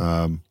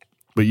 But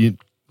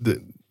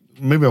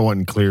maybe I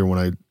wasn't clear when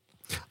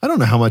I don't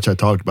know how much I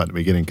talked about in the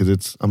beginning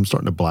because I'm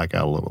starting to black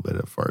out a little bit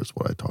as far as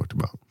what I talked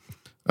about.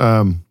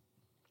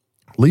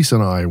 Lisa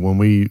and I,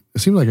 it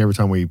seems like every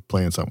time we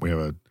plan something, we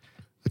have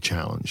a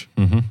challenge.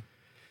 Mm-hmm.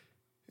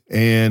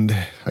 And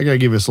I got to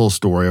give you this little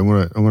story. I'm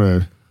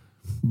gonna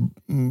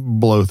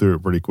blow through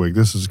it pretty quick.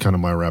 This is kind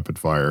of my rapid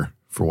fire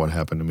for what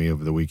happened to me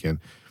over the weekend.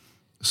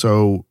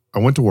 So I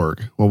went to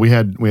work. Well, we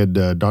had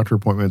doctor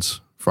appointments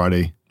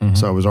Friday,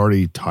 so I was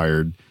already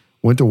tired.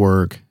 Went to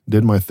work,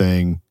 did my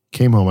thing,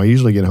 came home. I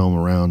usually get home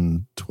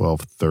around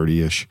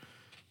 12:30ish,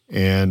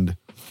 and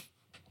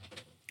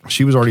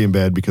she was already in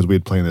bed because we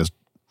had planned this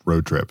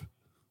road trip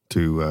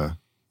to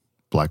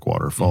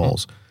Blackwater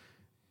Falls.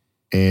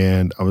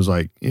 And I was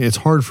like, it's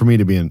hard for me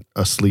to be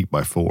asleep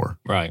by 4.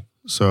 Right.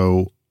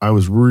 So I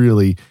was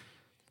really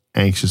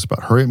anxious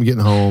about hurry up and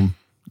getting home,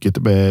 get to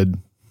bed.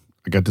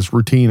 I got this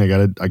routine. I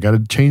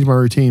gotta change my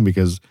routine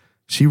because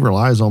she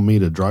relies on me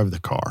to drive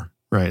the car.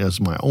 Right. That's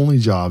my only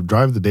job.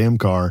 Drive the damn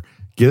car,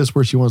 get us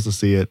where she wants to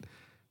see it,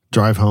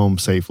 drive home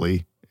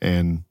safely,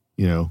 and,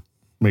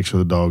 make sure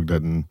the dog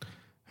doesn't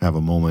have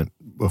a moment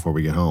before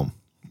we get home.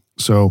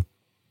 So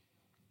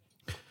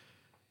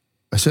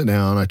I sit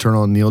down, I turn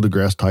on Neil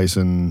deGrasse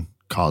Tyson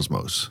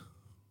Cosmos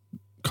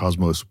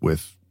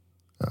with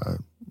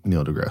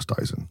Neil deGrasse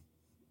Tyson.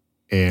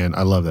 And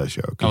I love that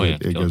show because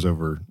it goes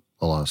over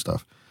a lot of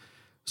stuff.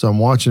 So I'm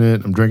watching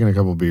it, I'm drinking a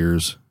couple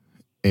beers,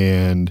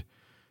 and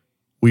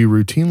we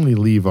routinely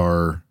leave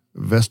our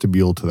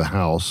vestibule to the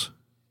house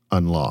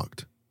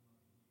unlocked,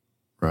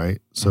 right?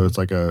 So it's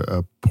like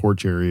a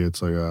porch area.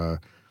 It's like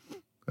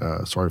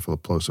sorry for the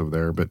plosive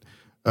there, but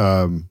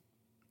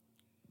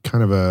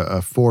kind of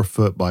a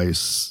 4-foot by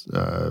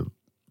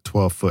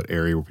 12-foot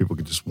area where people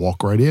could just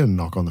walk right in and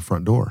knock on the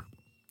front door.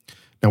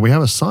 Now, we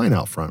have a sign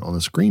out front on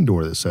the screen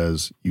door that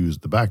says, use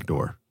the back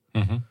door.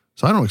 Mm-hmm.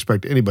 So I don't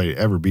expect anybody to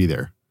ever be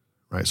there,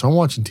 right? So I'm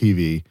watching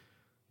TV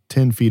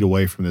 10 feet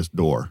away from this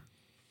door,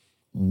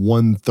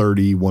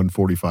 1:30,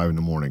 1:45 in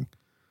the morning.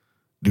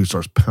 Dude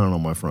starts pounding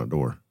on my front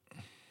door.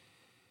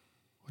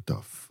 What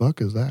the fuck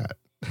is that?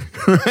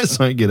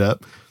 So I get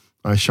up,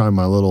 I shine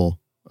my little,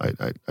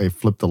 I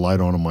flip the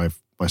light on my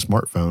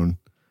smartphone,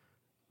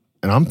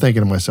 and I'm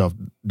thinking to myself,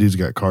 dude's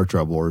got car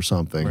trouble or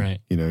something. Right.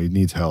 He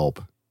needs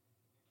help.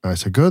 And I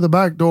said, go to the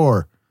back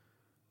door,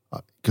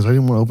 because I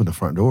didn't want to open the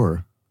front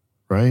door,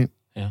 right?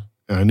 Yeah.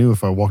 And I knew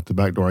if I walked the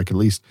back door, I could at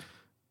least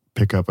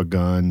pick up a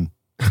gun.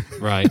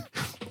 Right.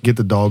 Get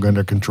the dog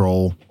under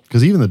control.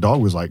 Because even the dog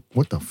was like,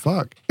 what the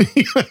fuck?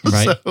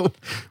 Right. So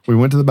we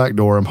went to the back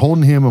door. I'm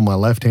holding him in my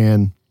left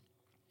hand.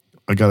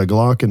 I got a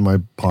Glock in my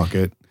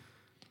pocket.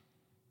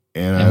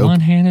 And one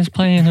hand is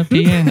playing a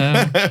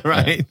piano.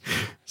 Right.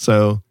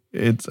 So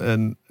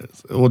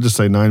we'll just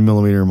say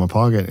 9mm in my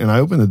pocket. And I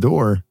open the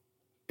door,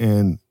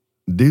 and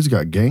dude's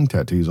got gang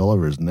tattoos all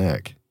over his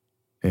neck.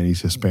 And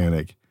he's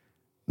Hispanic.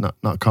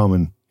 Not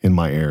common in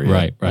my area.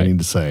 Right. I need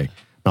to say.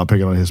 Not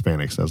picking on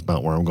Hispanics. That's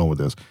not where I'm going with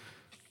this.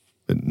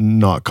 But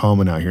not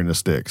common out here in the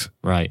sticks.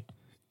 Right.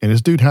 And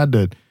this dude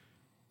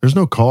there's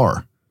no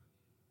car.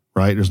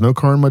 Right? There's no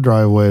car in my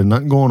driveway.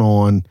 Nothing going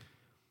on.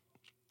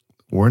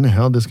 Where in the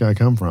hell did this guy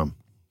come from?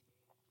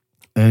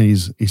 And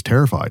he's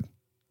terrified.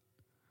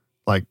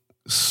 Like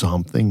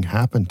something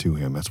happened to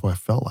him. That's what I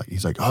felt like.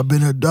 He's like, I've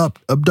been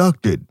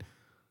abducted.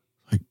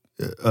 Like,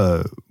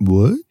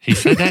 what? He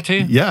said that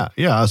too?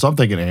 Yeah. So I'm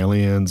thinking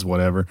aliens,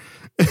 whatever.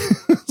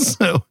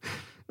 So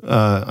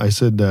I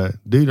said,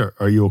 dude,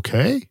 are you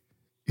okay?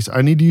 He said,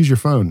 I need to use your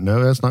phone.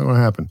 No, that's not going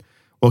to happen.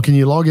 Well, can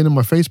you log into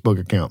my Facebook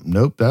account?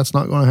 Nope, that's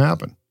not going to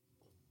happen.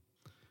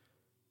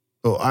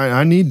 Oh,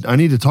 I need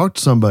to talk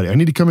to somebody. I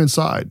need to come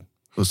inside.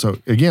 So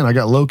again, I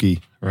got Loki,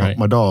 right,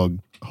 my dog,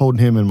 holding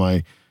him in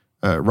my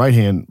right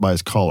hand by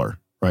his collar.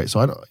 Right.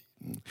 So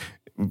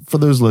for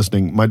those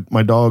listening,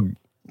 my dog,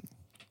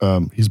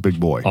 he's a big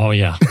boy. Oh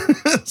yeah.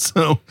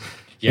 So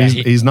yeah,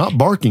 he's not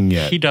barking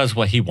yet. He does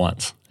what he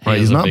wants. Right.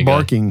 He's not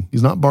barking.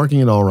 He's not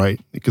barking at all. Right.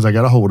 Because I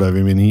got a hold of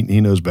him and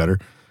he knows better.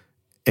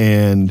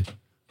 And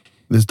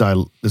this guy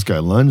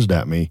lunged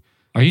at me.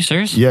 Are you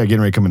serious? Yeah.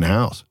 Getting ready to come in the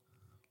house.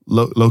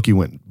 Loki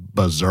went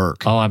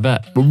berserk. Oh, I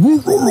bet.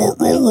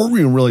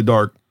 Really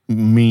dark,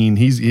 mean.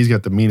 He's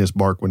got the meanest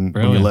bark when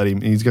you let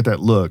him. He's got that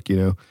look,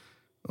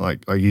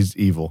 like he's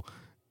evil,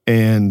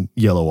 and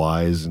yellow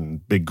eyes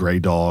and big gray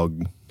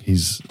dog.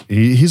 He's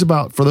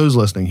about, for those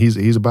listening,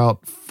 he's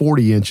about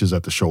 40 inches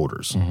at the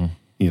shoulders.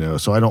 Mm-hmm.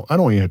 So I don't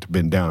even have to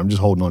bend down. I'm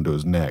just holding onto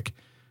his neck,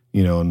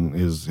 and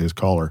his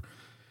collar.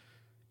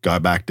 Guy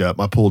backed up.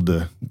 I pulled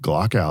the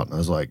Glock out and I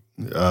was like,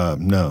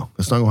 no,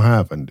 that's not going to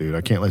happen, dude.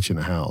 I can't let you in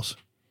the house.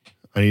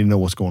 I need to know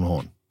what's going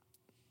on.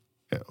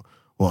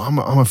 Well,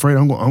 I'm afraid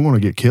I'm going to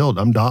get killed.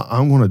 I'm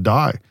going to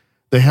die.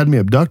 They had me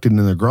abducted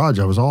in the garage.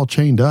 I was all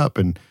chained up,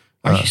 and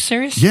Are you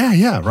serious?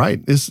 Yeah,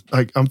 right. It's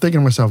like I'm thinking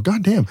to myself,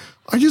 God damn,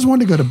 I just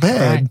wanted to go to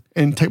bed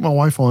and take my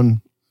wife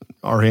on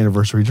our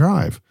anniversary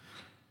drive.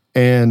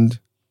 And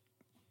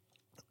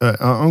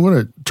I'm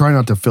going to try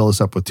not to fill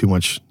this up with too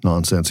much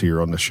nonsense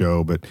here on the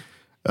show, but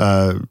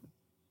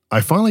I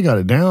finally got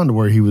it down to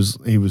where he was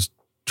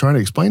trying to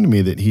explain to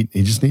me that he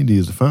just needed to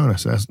use the phone. I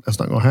said, that's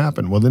not going to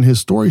happen. Well, then his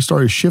story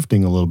started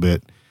shifting a little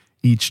bit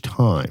each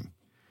time.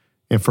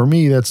 And for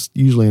me, that's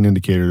usually an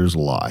indicator there's a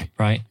lie.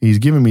 Right. He's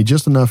giving me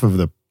just enough of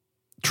the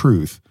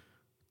truth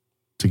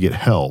to get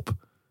help,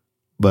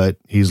 but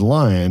he's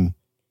lying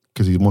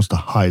because he wants to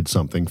hide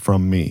something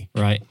from me.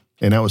 Right.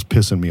 And that was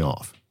pissing me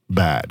off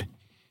bad.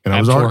 And at I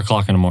was 4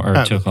 o'clock in the morning,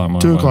 or 2 o'clock in the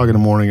morning. 2 o'clock in the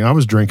morning. I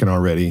was drinking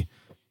already.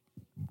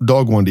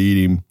 Dog wanted to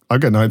eat him. I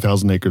got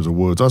 9,000 acres of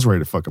woods. I was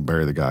ready to fucking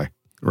bury the guy.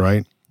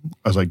 Right.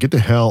 I was like, get the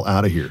hell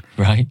out of here.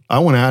 Right. I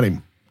went at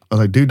him. I was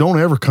like, dude, don't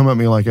ever come at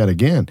me like that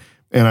again.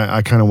 And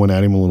I kind of went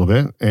at him a little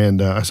bit.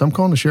 And I said, I'm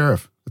calling the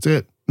sheriff. That's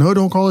it. No,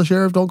 don't call the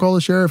sheriff. Don't call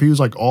the sheriff. He was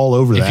like all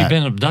over that. If you've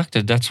been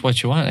abducted, that's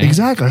what you want.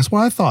 Exactly. That's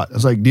what I thought. I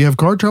was like, do you have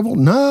car trouble?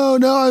 No.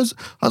 I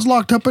was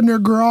locked up in their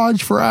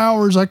garage for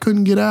hours. I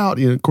couldn't get out.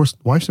 You know, of course,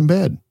 wife's in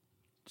bed.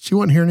 She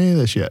wasn't hearing any of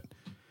this yet.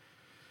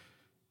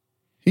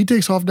 He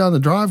takes off down the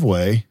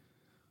driveway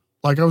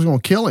like I was going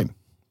to kill him,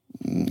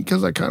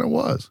 because I kind of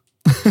was.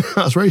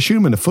 I was ready to shoot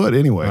him in the foot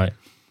anyway. Right.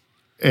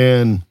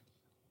 And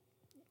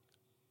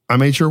I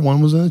made sure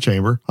one was in the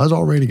chamber. I was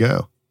all ready to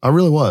go. I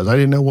really was. I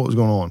didn't know what was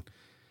going on.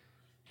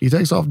 He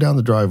takes off down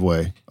the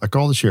driveway. I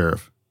called the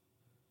sheriff.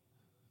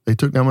 They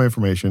took down my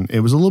information.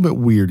 It was a little bit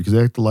weird because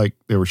they acted like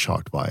they were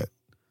shocked by it.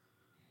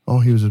 Oh,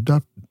 he was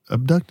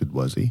abducted,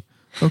 was he?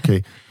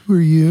 Okay, who are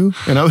you?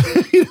 And I,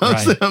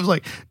 I was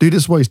like, dude,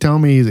 this is what he's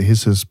telling me.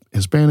 He's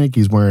Hispanic.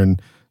 He's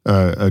wearing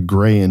a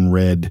gray and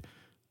red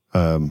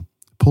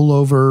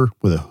pullover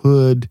with a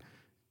hood,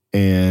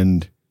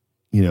 and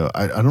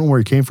I don't know where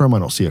he came from. I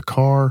don't see a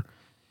car,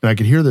 and I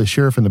could hear the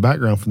sheriff in the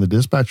background from the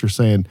dispatcher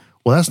saying,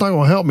 "Well, that's not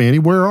going to help me, Andy.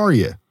 Where are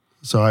you?"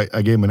 So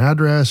I gave him an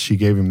address. She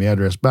gave him the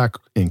address back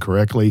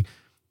incorrectly,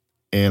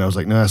 and I was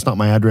like, "No, that's not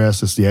my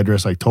address. It's the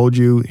address I told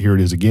you. Here it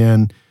is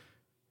again."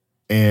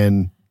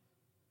 And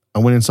I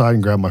went inside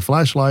and grabbed my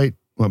flashlight.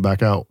 Went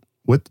back out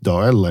with the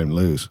dog. I had to let him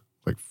loose.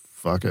 Like,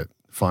 fuck it,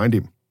 find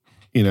him.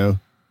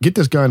 Get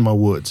this guy in my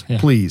woods,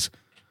 please.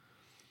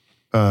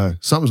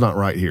 Something's not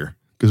right here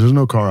because there's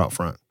no car out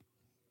front.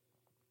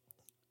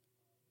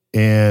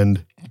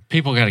 And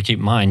people got to keep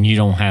in mind, you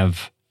don't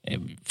have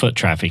foot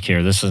traffic here.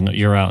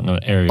 You're out in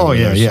an area. Oh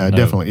yeah,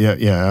 definitely.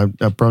 Yeah.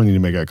 I probably need to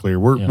make that clear.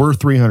 We're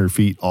 300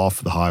 feet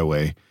off the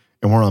highway,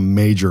 and we're on a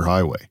major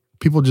highway.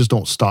 People just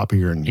don't stop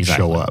here and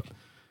show up.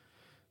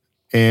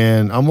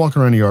 And I'm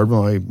walking around the yard with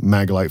my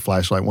Maglite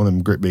flashlight, one of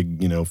them great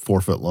big,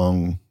 4 foot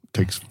long,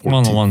 takes 14,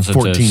 one of the ones that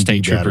the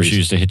state troopers batteries.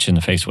 used to hit you in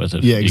the face with.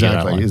 Yeah,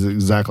 exactly. Is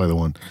exactly the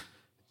one.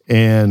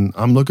 And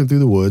I'm looking through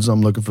the woods.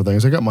 I'm looking for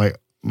things. I got my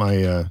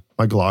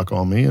Glock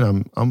on me,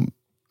 and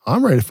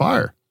I'm ready to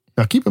fire.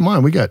 Now, keep in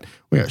mind, we got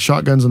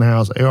shotguns in the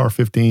house,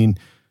 AR-15,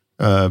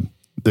 the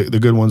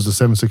good ones, the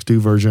 7.62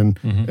 version,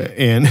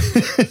 and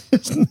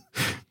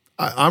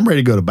I'm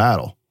ready to go to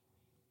battle.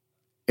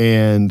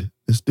 And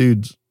this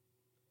dude's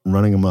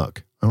running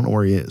amok. I don't know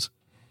where he is.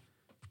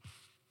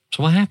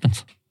 So what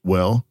happens?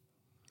 Well,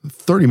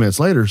 30 minutes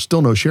later,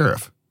 still no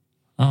sheriff.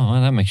 Oh,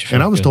 well, that makes you feel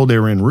And I was good. told they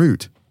were en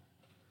route,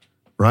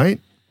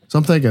 right? So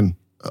I'm thinking,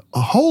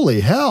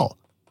 holy hell,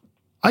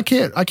 I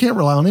can't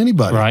rely on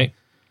anybody. Right.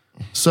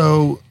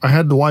 So I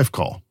had the wife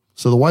call.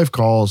 So the wife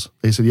calls.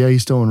 They said, yeah,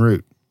 he's still en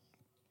route.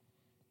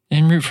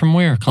 En route from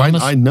where?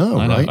 Columbus? I know,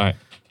 right? All right.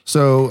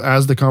 So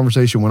as the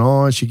conversation went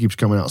on, she keeps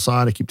coming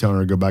outside. I keep telling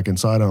her to go back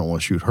inside. I don't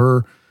want to shoot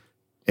her.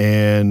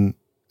 And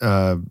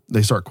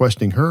they start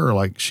questioning her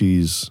like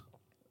she's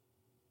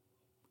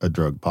a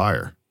drug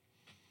buyer.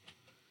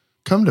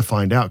 Come to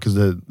find out, because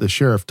the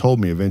sheriff told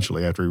me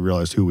eventually after he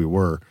realized who we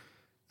were,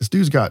 this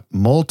dude's got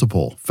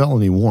multiple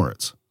felony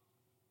warrants,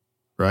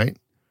 right?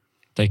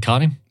 They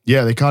caught him?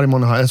 Yeah, they caught him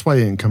on the house. That's why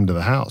he didn't come to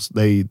the house.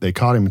 They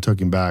caught him and took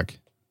him back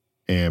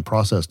and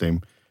processed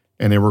him,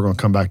 and they were going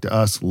to come back to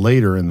us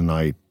later in the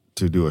night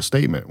to do a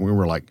statement. We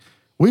were like,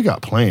 we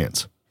got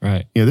plans.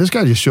 Right. This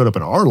guy just showed up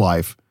in our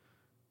life,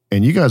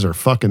 and you guys are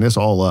fucking this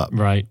all up.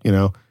 Right.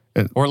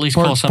 And or at least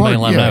call somebody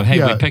and let them know,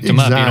 hey, we picked him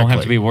up. You don't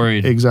have to be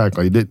worried.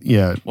 Exactly.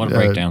 What a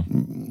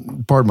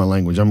breakdown. Pardon my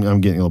language. I'm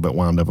getting a little bit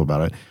wound up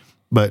about it.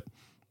 But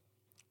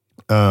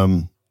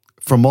from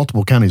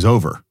multiple counties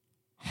over.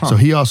 Huh. So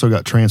he also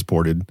got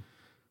transported.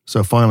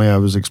 So finally I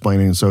was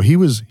explaining. So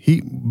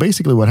he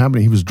basically what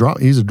happened, he's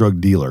a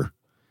drug dealer.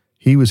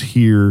 He was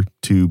here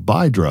to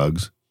buy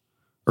drugs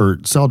or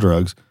sell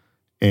drugs,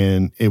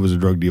 and it was a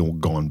drug deal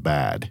gone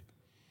bad.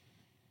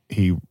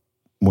 He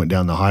went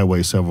down the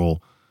highway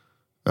several,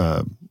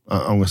 I'm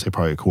going to say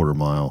probably a quarter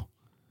mile,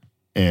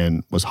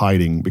 and was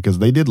hiding because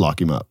they did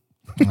lock him up.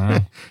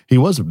 Wow. He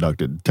was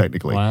abducted,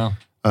 technically. Wow.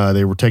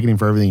 They were taking him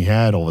for everything he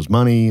had, all his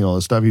money, all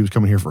this stuff. He was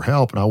coming here for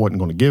help, and I wasn't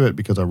going to give it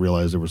because I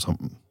realized there was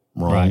something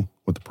wrong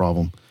with the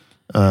problem.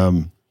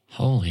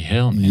 Holy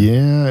hell, man.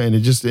 Yeah, and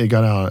it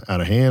got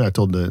out of hand. I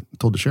told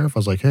the sheriff, I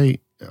was like, "Hey,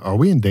 are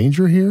we in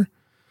danger here?"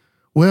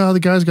 Well, the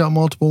guy's got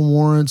multiple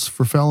warrants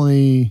for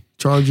felony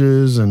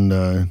charges,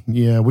 and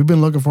yeah, we've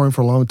been looking for him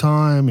for a long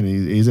time, and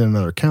he's in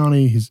another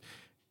county.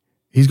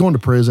 He's going to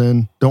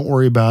prison. Don't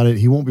worry about it.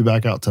 He won't be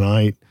back out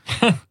tonight.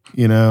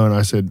 And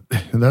I said,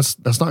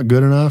 that's not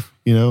good enough.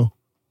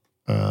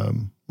 My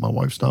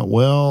wife's not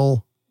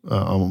well.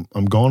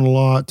 I'm gone a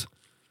lot.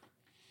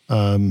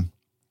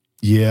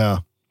 Yeah.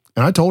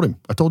 And I told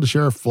the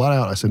sheriff flat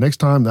out, I said, next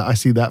time that I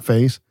see that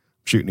face,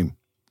 I'm shooting him.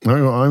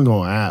 I'm going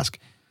to ask.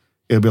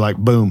 It'll be like,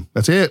 boom,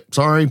 that's it.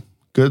 Sorry.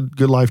 Good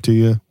life to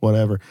you.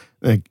 Whatever.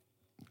 And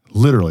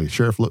literally,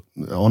 sheriff looked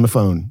on the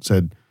phone,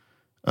 said,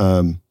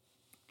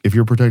 if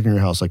you're protecting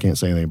your house, I can't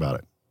say anything about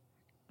it.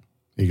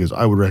 He goes,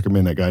 I would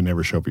recommend that guy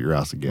never show up at your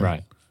house again.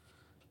 Right.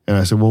 And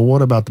I said, well,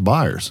 what about the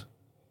buyers?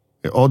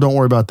 Oh, don't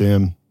worry about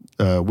them.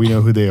 We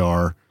know who they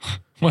are.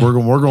 We're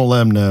going to let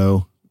them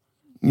know,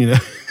 blah,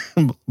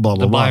 blah,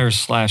 the blah.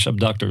 buyers /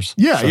 abductors.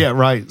 Yeah,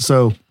 right.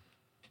 So,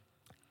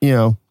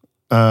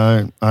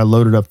 I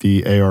loaded up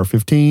the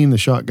AR-15, the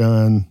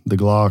shotgun, the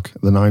Glock,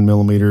 the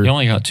 9mm. You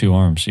only got 2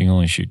 arms. So you can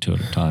only shoot 2 at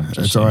a time.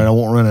 That's all right. I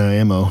won't run out of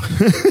ammo.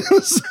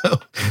 So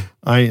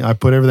I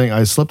put everything.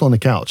 I slept on the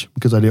couch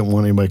because I didn't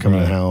want anybody coming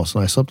to the house.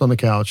 And I slept on the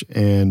couch,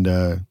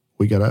 and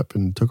we got up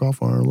and took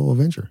off on our little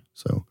adventure.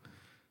 So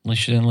at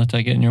least you didn't let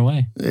that get in your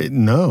way.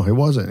 No, it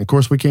wasn't. Of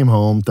course, we came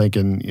home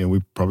thinking, we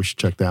probably should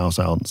check the house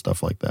out and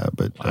stuff like that.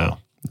 But,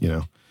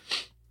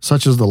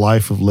 such is the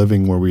life of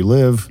living where we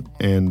live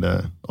and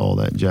all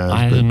that jazz.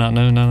 I did not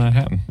know none of that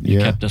happened. You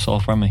kept this all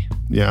from me.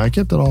 Yeah, I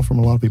kept it all from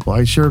a lot of people.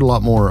 I shared a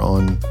lot more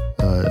on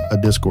a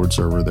Discord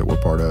server that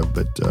we're part of.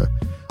 But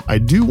I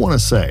do want to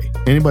say,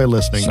 anybody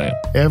listening,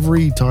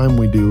 every time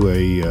we do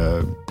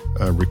a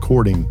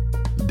recording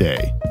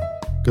day,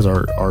 because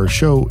our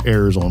show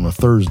airs on a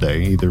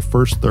Thursday, either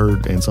first,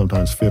 third, and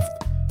sometimes fifth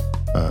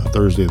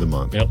Thursday of the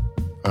month. Yep.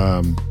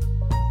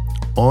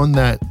 On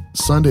that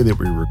Sunday that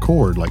we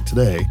record, like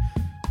today,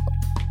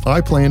 I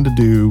plan to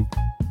do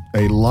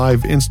a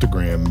live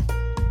Instagram,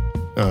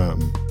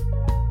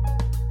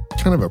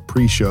 kind of a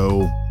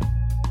pre-show,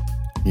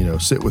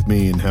 sit with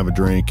me and have a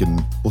drink,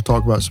 and we'll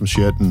talk about some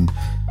shit and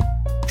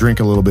drink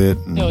a little bit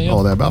and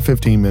all that. About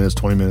 15 minutes,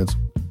 20 minutes.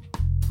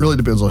 Really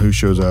depends on who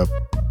shows up.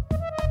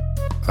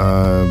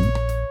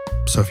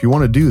 So if you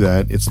want to do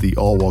that, it's the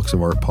All Walks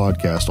of Art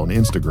podcast on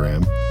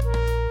Instagram.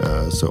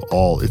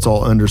 It's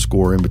all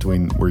underscore in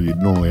between where you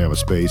normally have a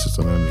space. It's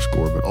an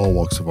underscore, but All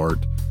Walks of Art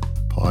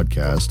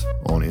podcast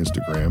on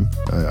Instagram.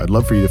 I'd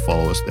love for you to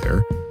follow us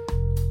there,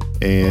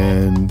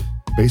 and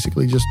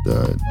basically just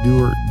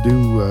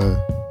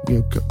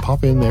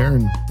pop in there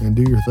and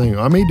do your thing.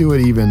 I may do it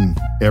even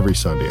every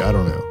Sunday. I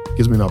don't know. It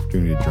gives me an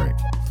opportunity to drink.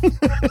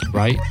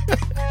 Right.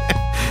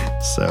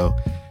 So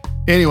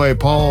anyway,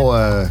 Paul,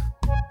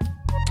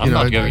 I'm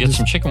about to go get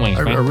some chicken wings,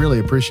 man. I really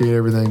appreciate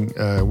everything.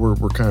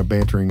 We're kind of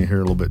bantering here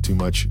a little bit too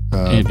much.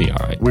 It'd be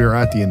all right. We are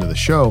at the end of the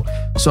show.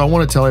 So I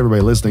want to tell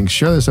everybody listening,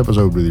 share this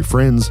episode with your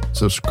friends.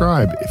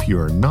 Subscribe if you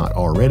are not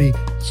already.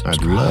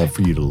 I'd love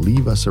for you to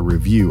leave us a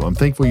review. I'm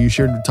thankful you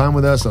shared your time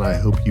with us, and I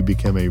hope you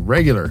become a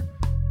regular.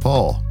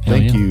 Paul,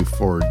 thank you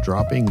for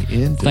dropping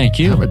in to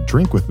have a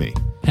drink with me.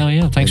 Hell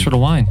yeah. Thanks for the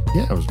wine.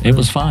 Yeah, it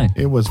was fine.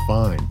 It was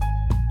fine.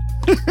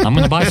 I'm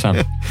going to buy some.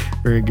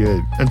 Very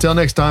good. Until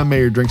next time, may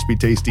your drinks be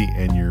tasty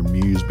and your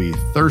muse be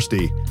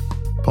thirsty.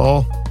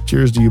 Paul,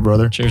 cheers to you,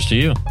 brother. Cheers to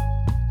you.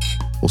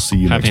 We'll see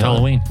you next time. Happy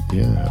Halloween.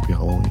 Yeah, happy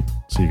Halloween.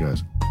 See you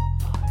guys.